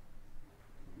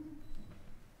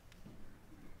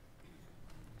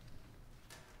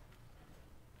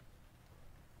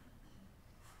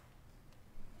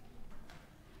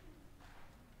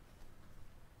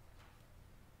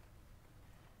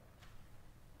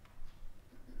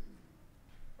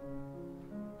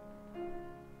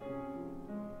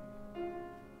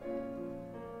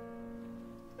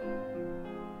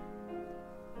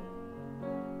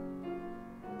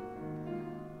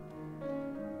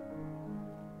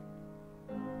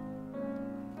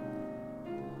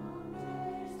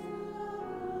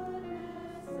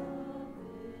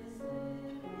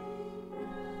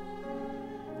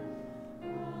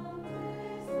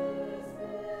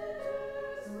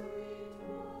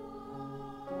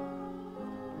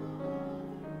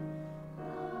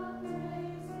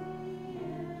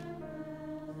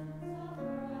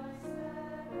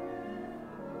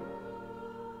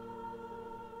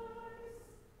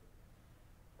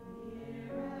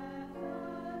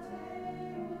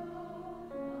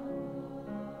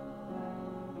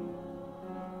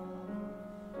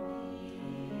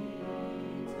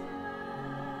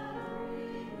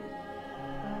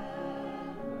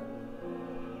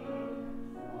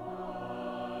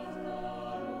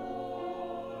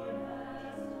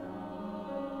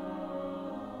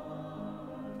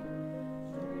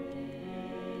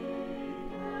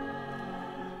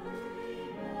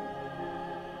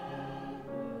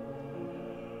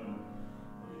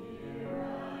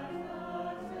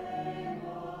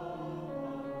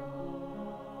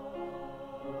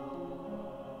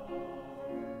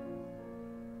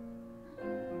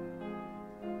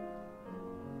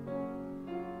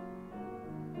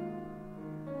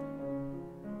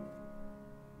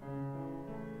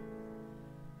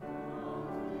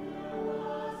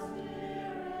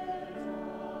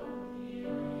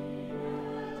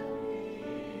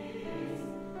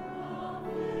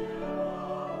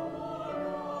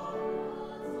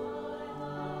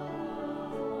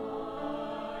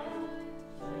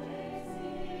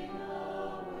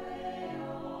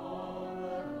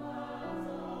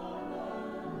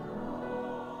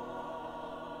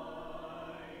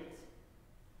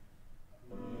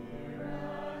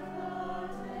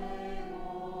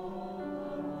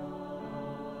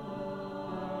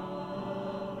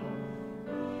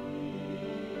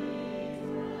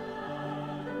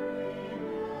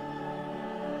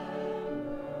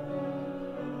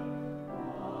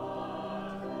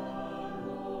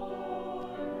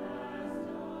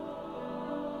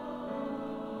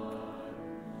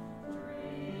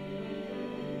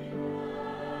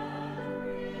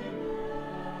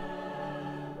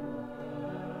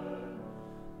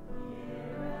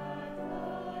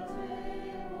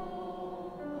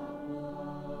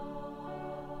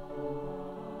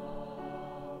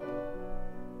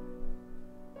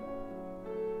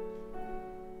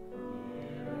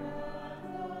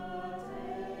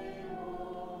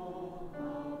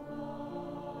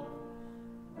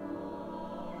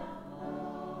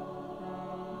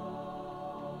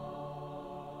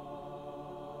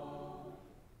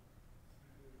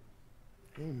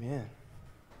 Amen.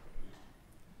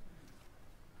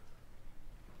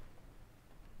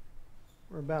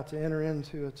 We're about to enter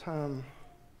into a time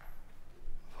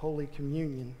of Holy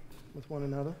Communion with one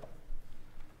another.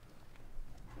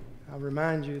 I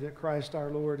remind you that Christ our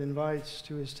Lord invites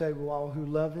to his table all who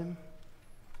love him,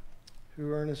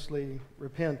 who earnestly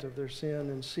repent of their sin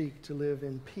and seek to live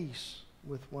in peace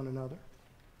with one another.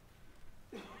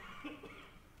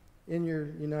 In your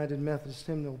United Methodist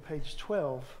Hymnal, page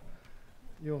 12,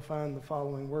 you'll find the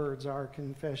following words, our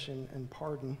confession and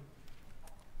pardon.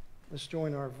 Let's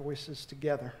join our voices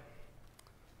together.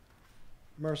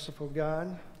 Merciful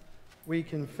God, we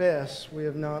confess we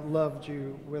have not loved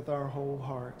you with our whole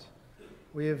heart.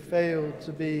 We have failed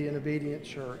to be an obedient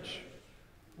church.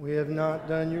 We have not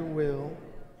done your will.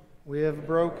 We have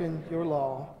broken your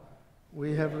law.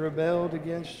 We have rebelled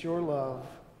against your love.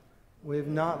 We have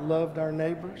not loved our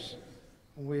neighbors.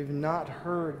 We have not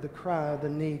heard the cry of the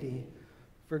needy.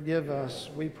 Forgive us,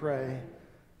 we pray.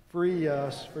 Free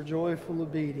us for joyful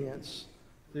obedience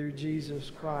through Jesus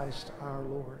Christ our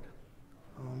Lord.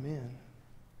 Amen.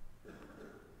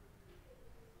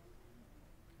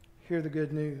 Hear the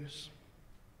good news.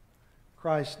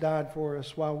 Christ died for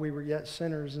us while we were yet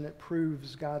sinners, and it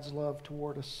proves God's love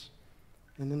toward us.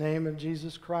 In the name of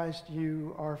Jesus Christ,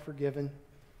 you are forgiven.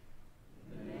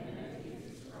 In the name of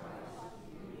Jesus Christ,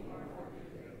 you are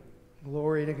forgiven.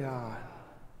 Glory to God.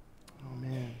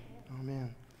 Amen.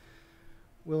 Amen.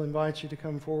 We'll invite you to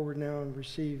come forward now and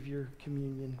receive your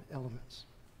communion elements.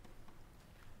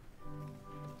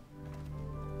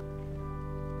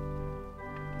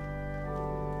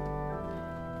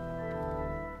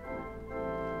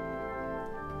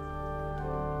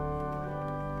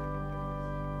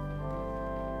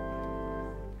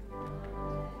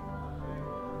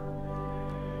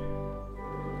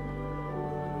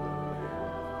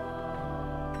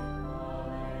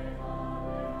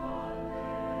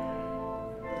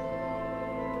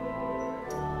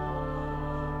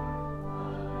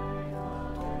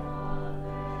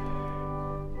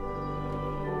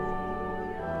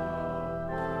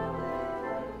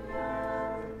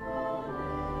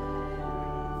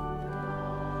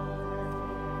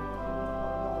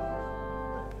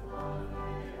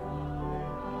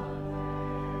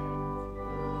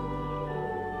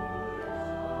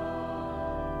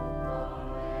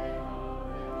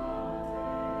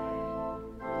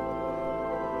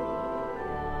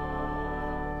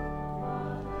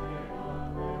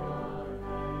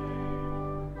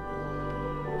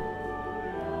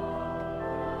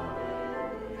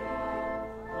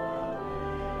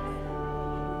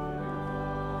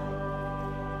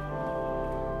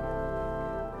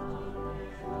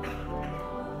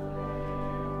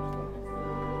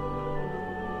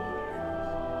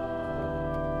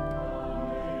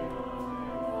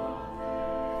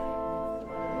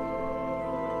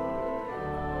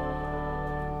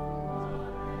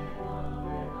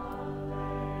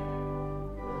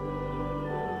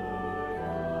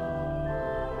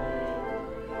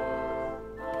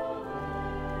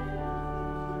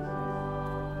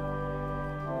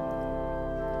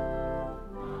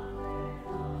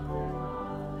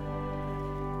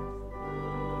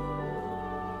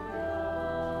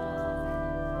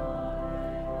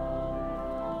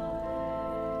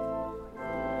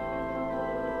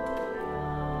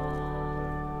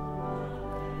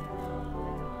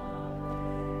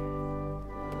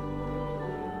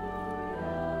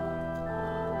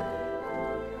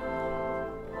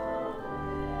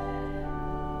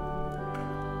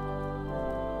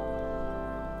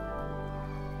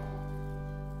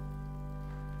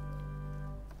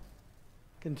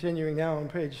 Continuing now on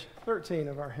page 13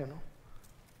 of our hymnal.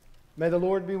 May the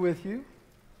Lord be with you.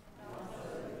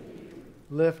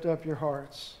 Lift up your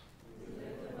hearts.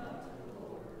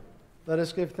 Let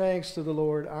us give thanks to the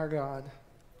Lord our God.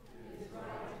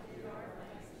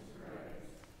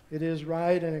 It is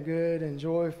right and a good and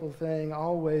joyful thing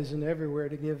always and everywhere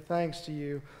to give thanks to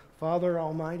you, Father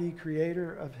Almighty,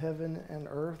 Creator of heaven and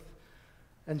earth.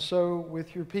 And so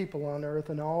with your people on earth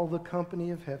and all the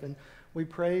company of heaven, we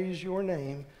praise your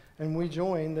name and we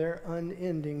join their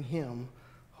unending hymn.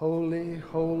 Holy,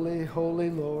 holy, holy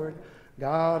Lord,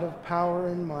 God of power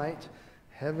and might,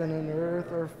 heaven and earth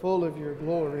are full of your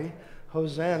glory.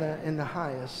 Hosanna in the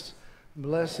highest.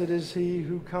 Blessed is he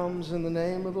who comes in the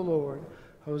name of the Lord.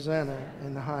 Hosanna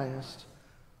in the highest.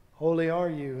 Holy are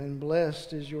you, and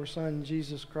blessed is your Son,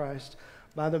 Jesus Christ.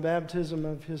 By the baptism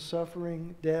of his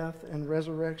suffering, death, and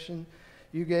resurrection,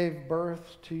 you gave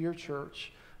birth to your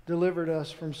church, delivered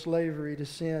us from slavery to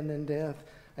sin and death,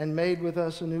 and made with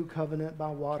us a new covenant by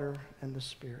water and the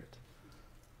Spirit.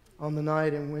 On the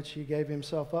night in which he gave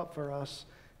himself up for us,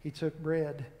 He took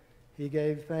bread. He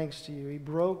gave thanks to you. He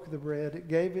broke the bread,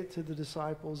 gave it to the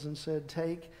disciples, and said,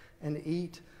 "Take and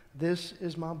eat. This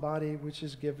is my body, which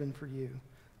is given for you.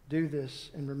 Do this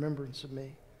in remembrance of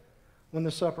me." When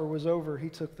the supper was over, he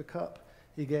took the cup.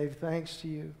 He gave thanks to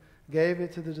you, gave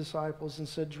it to the disciples, and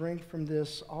said, "Drink from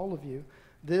this, all of you.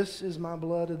 This is my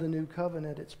blood of the new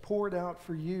covenant. It's poured out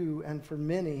for you and for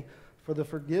many for the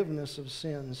forgiveness of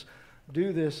sins.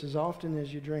 Do this as often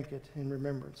as you drink it in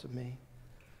remembrance of me."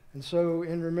 And so,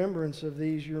 in remembrance of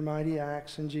these your mighty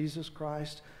acts in Jesus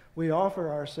Christ, we offer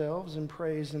ourselves in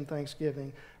praise and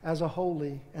thanksgiving as a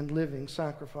holy and living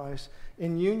sacrifice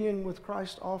in union with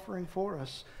Christ's offering for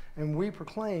us. And we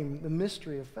proclaim the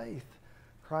mystery of faith.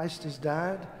 Christ has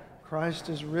died. Christ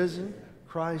is risen.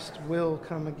 Christ will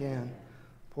come again.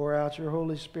 Pour out your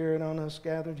Holy Spirit on us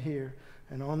gathered here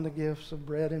and on the gifts of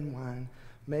bread and wine.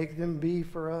 Make them be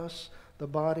for us the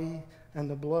body and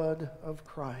the blood of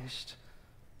Christ,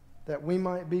 that we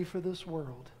might be for this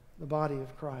world the body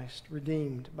of Christ,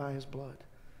 redeemed by his blood.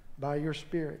 By your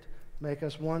Spirit, make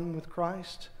us one with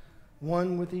Christ,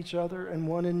 one with each other, and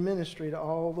one in ministry to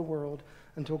all the world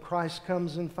until Christ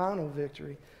comes in final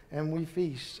victory and we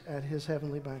feast at his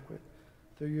heavenly banquet.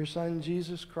 Through your Son,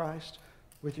 Jesus Christ,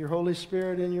 with your Holy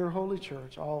Spirit in your holy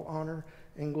church, all honor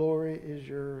and glory is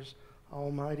yours,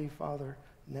 Almighty Father,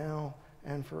 now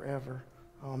and forever.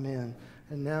 Amen.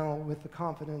 And now, with the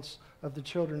confidence of the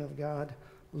children of God,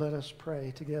 let us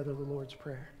pray together the Lord's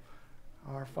Prayer.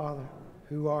 Our Father,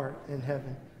 who art in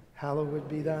heaven, hallowed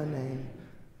be thy name.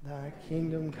 Thy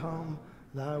kingdom come,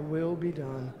 thy will be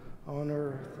done on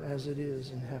earth as it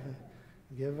is in heaven.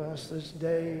 Give us this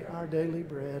day our daily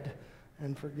bread,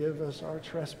 and forgive us our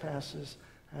trespasses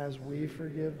as we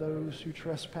forgive those who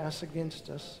trespass against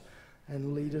us.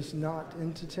 And lead us not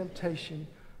into temptation,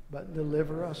 but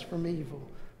deliver us from evil.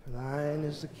 For thine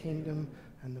is the kingdom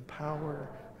and the power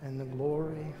and the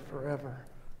glory forever.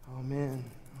 Amen.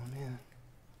 Amen.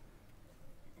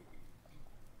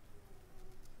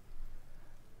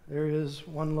 There is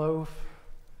one loaf.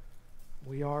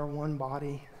 We are one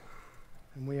body,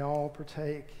 and we all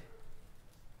partake,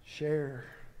 share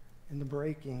in the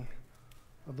breaking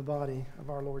of the body of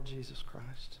our Lord Jesus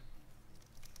Christ.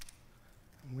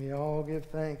 And we all give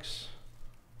thanks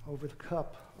over the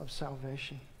cup of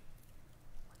salvation.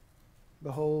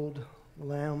 Behold, the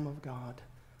Lamb of God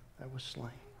that was slain.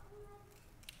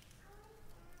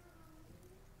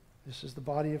 This is the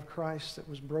body of Christ that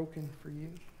was broken for you.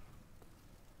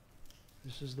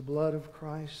 This is the blood of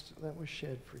Christ that was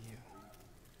shed for you.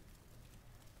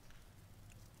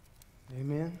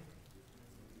 Amen.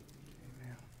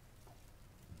 Amen.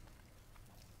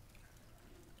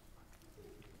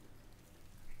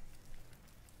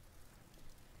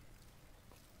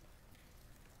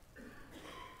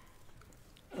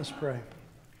 Let's pray.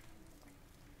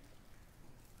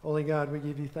 Holy God, we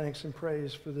give you thanks and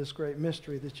praise for this great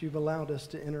mystery that you've allowed us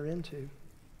to enter into.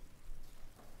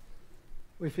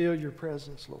 We feel your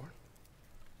presence, Lord.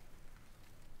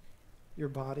 Your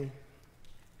body,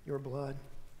 your blood,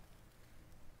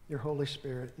 your Holy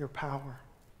Spirit, your power.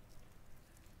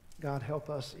 God, help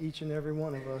us, each and every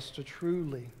one of us, to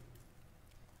truly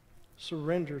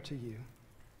surrender to you,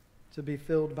 to be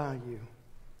filled by you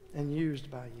and used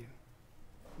by you.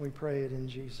 We pray it in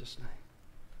Jesus'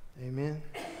 name. Amen.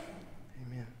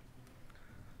 Amen.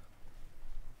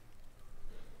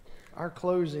 Our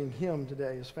closing hymn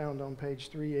today is found on page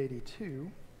 382.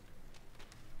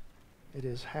 It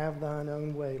is "Have Thine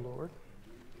Own Way, Lord."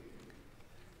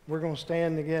 We're going to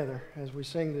stand together as we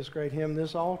sing this great hymn.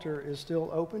 This altar is still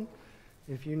open.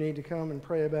 If you need to come and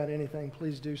pray about anything,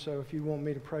 please do so. If you want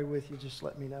me to pray with you, just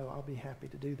let me know. I'll be happy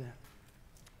to do that.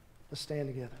 Let's stand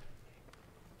together.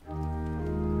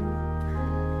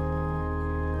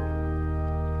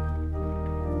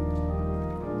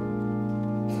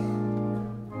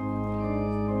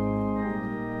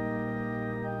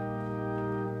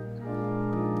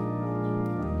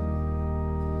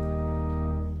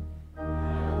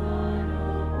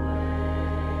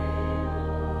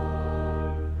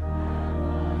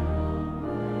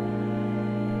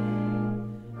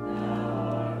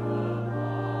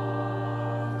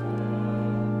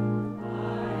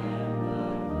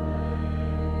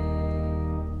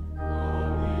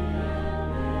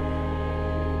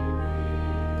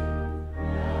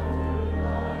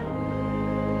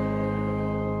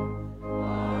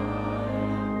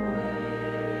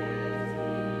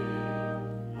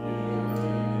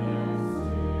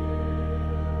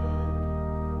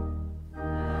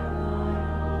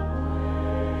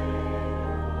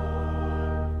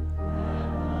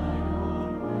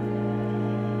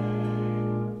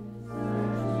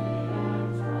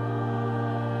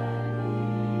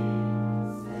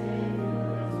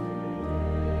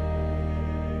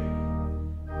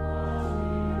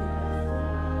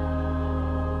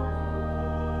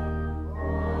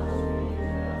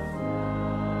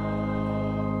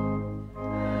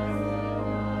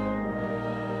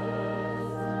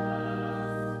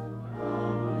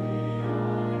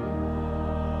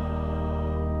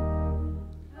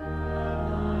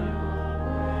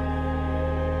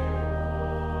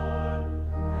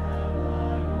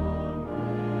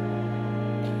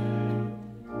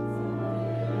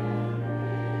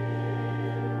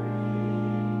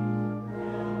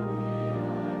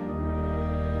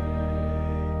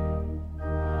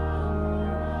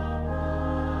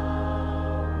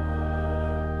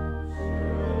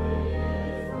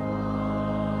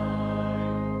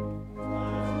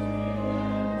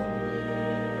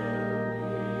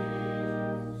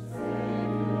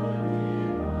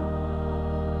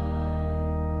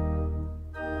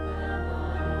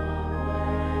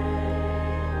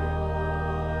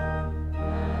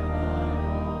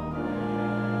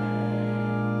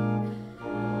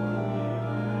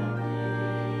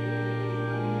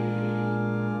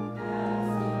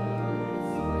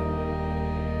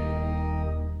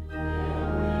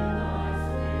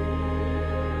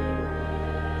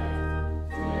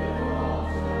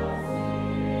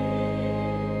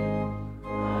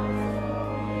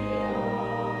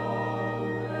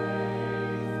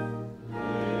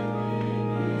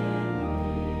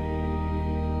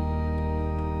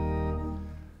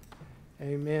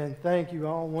 Amen. Thank you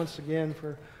all once again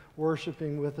for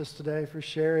worshiping with us today, for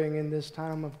sharing in this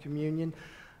time of communion.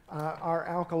 Our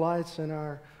alkalites and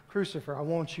our crucifer, I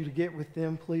want you to get with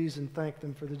them, please, and thank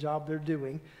them for the job they're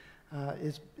doing.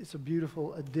 It's a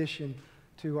beautiful addition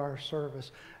to our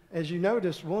service. As you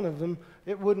noticed, one of them,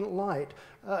 it wouldn't light.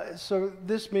 So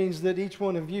this means that each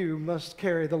one of you must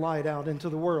carry the light out into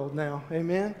the world now.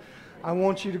 Amen? I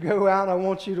want you to go out. I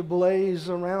want you to blaze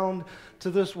around to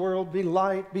this world. Be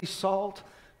light, be salt.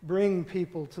 Bring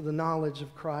people to the knowledge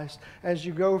of Christ. As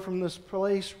you go from this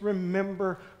place,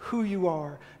 remember who you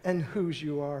are and whose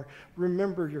you are.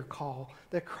 Remember your call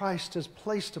that Christ has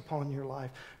placed upon your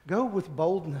life. Go with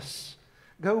boldness.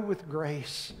 Go with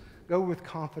grace. Go with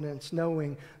confidence,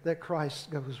 knowing that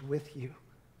Christ goes with you.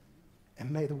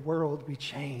 And may the world be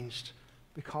changed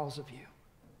because of you.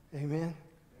 Amen?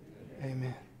 Amen.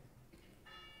 Amen.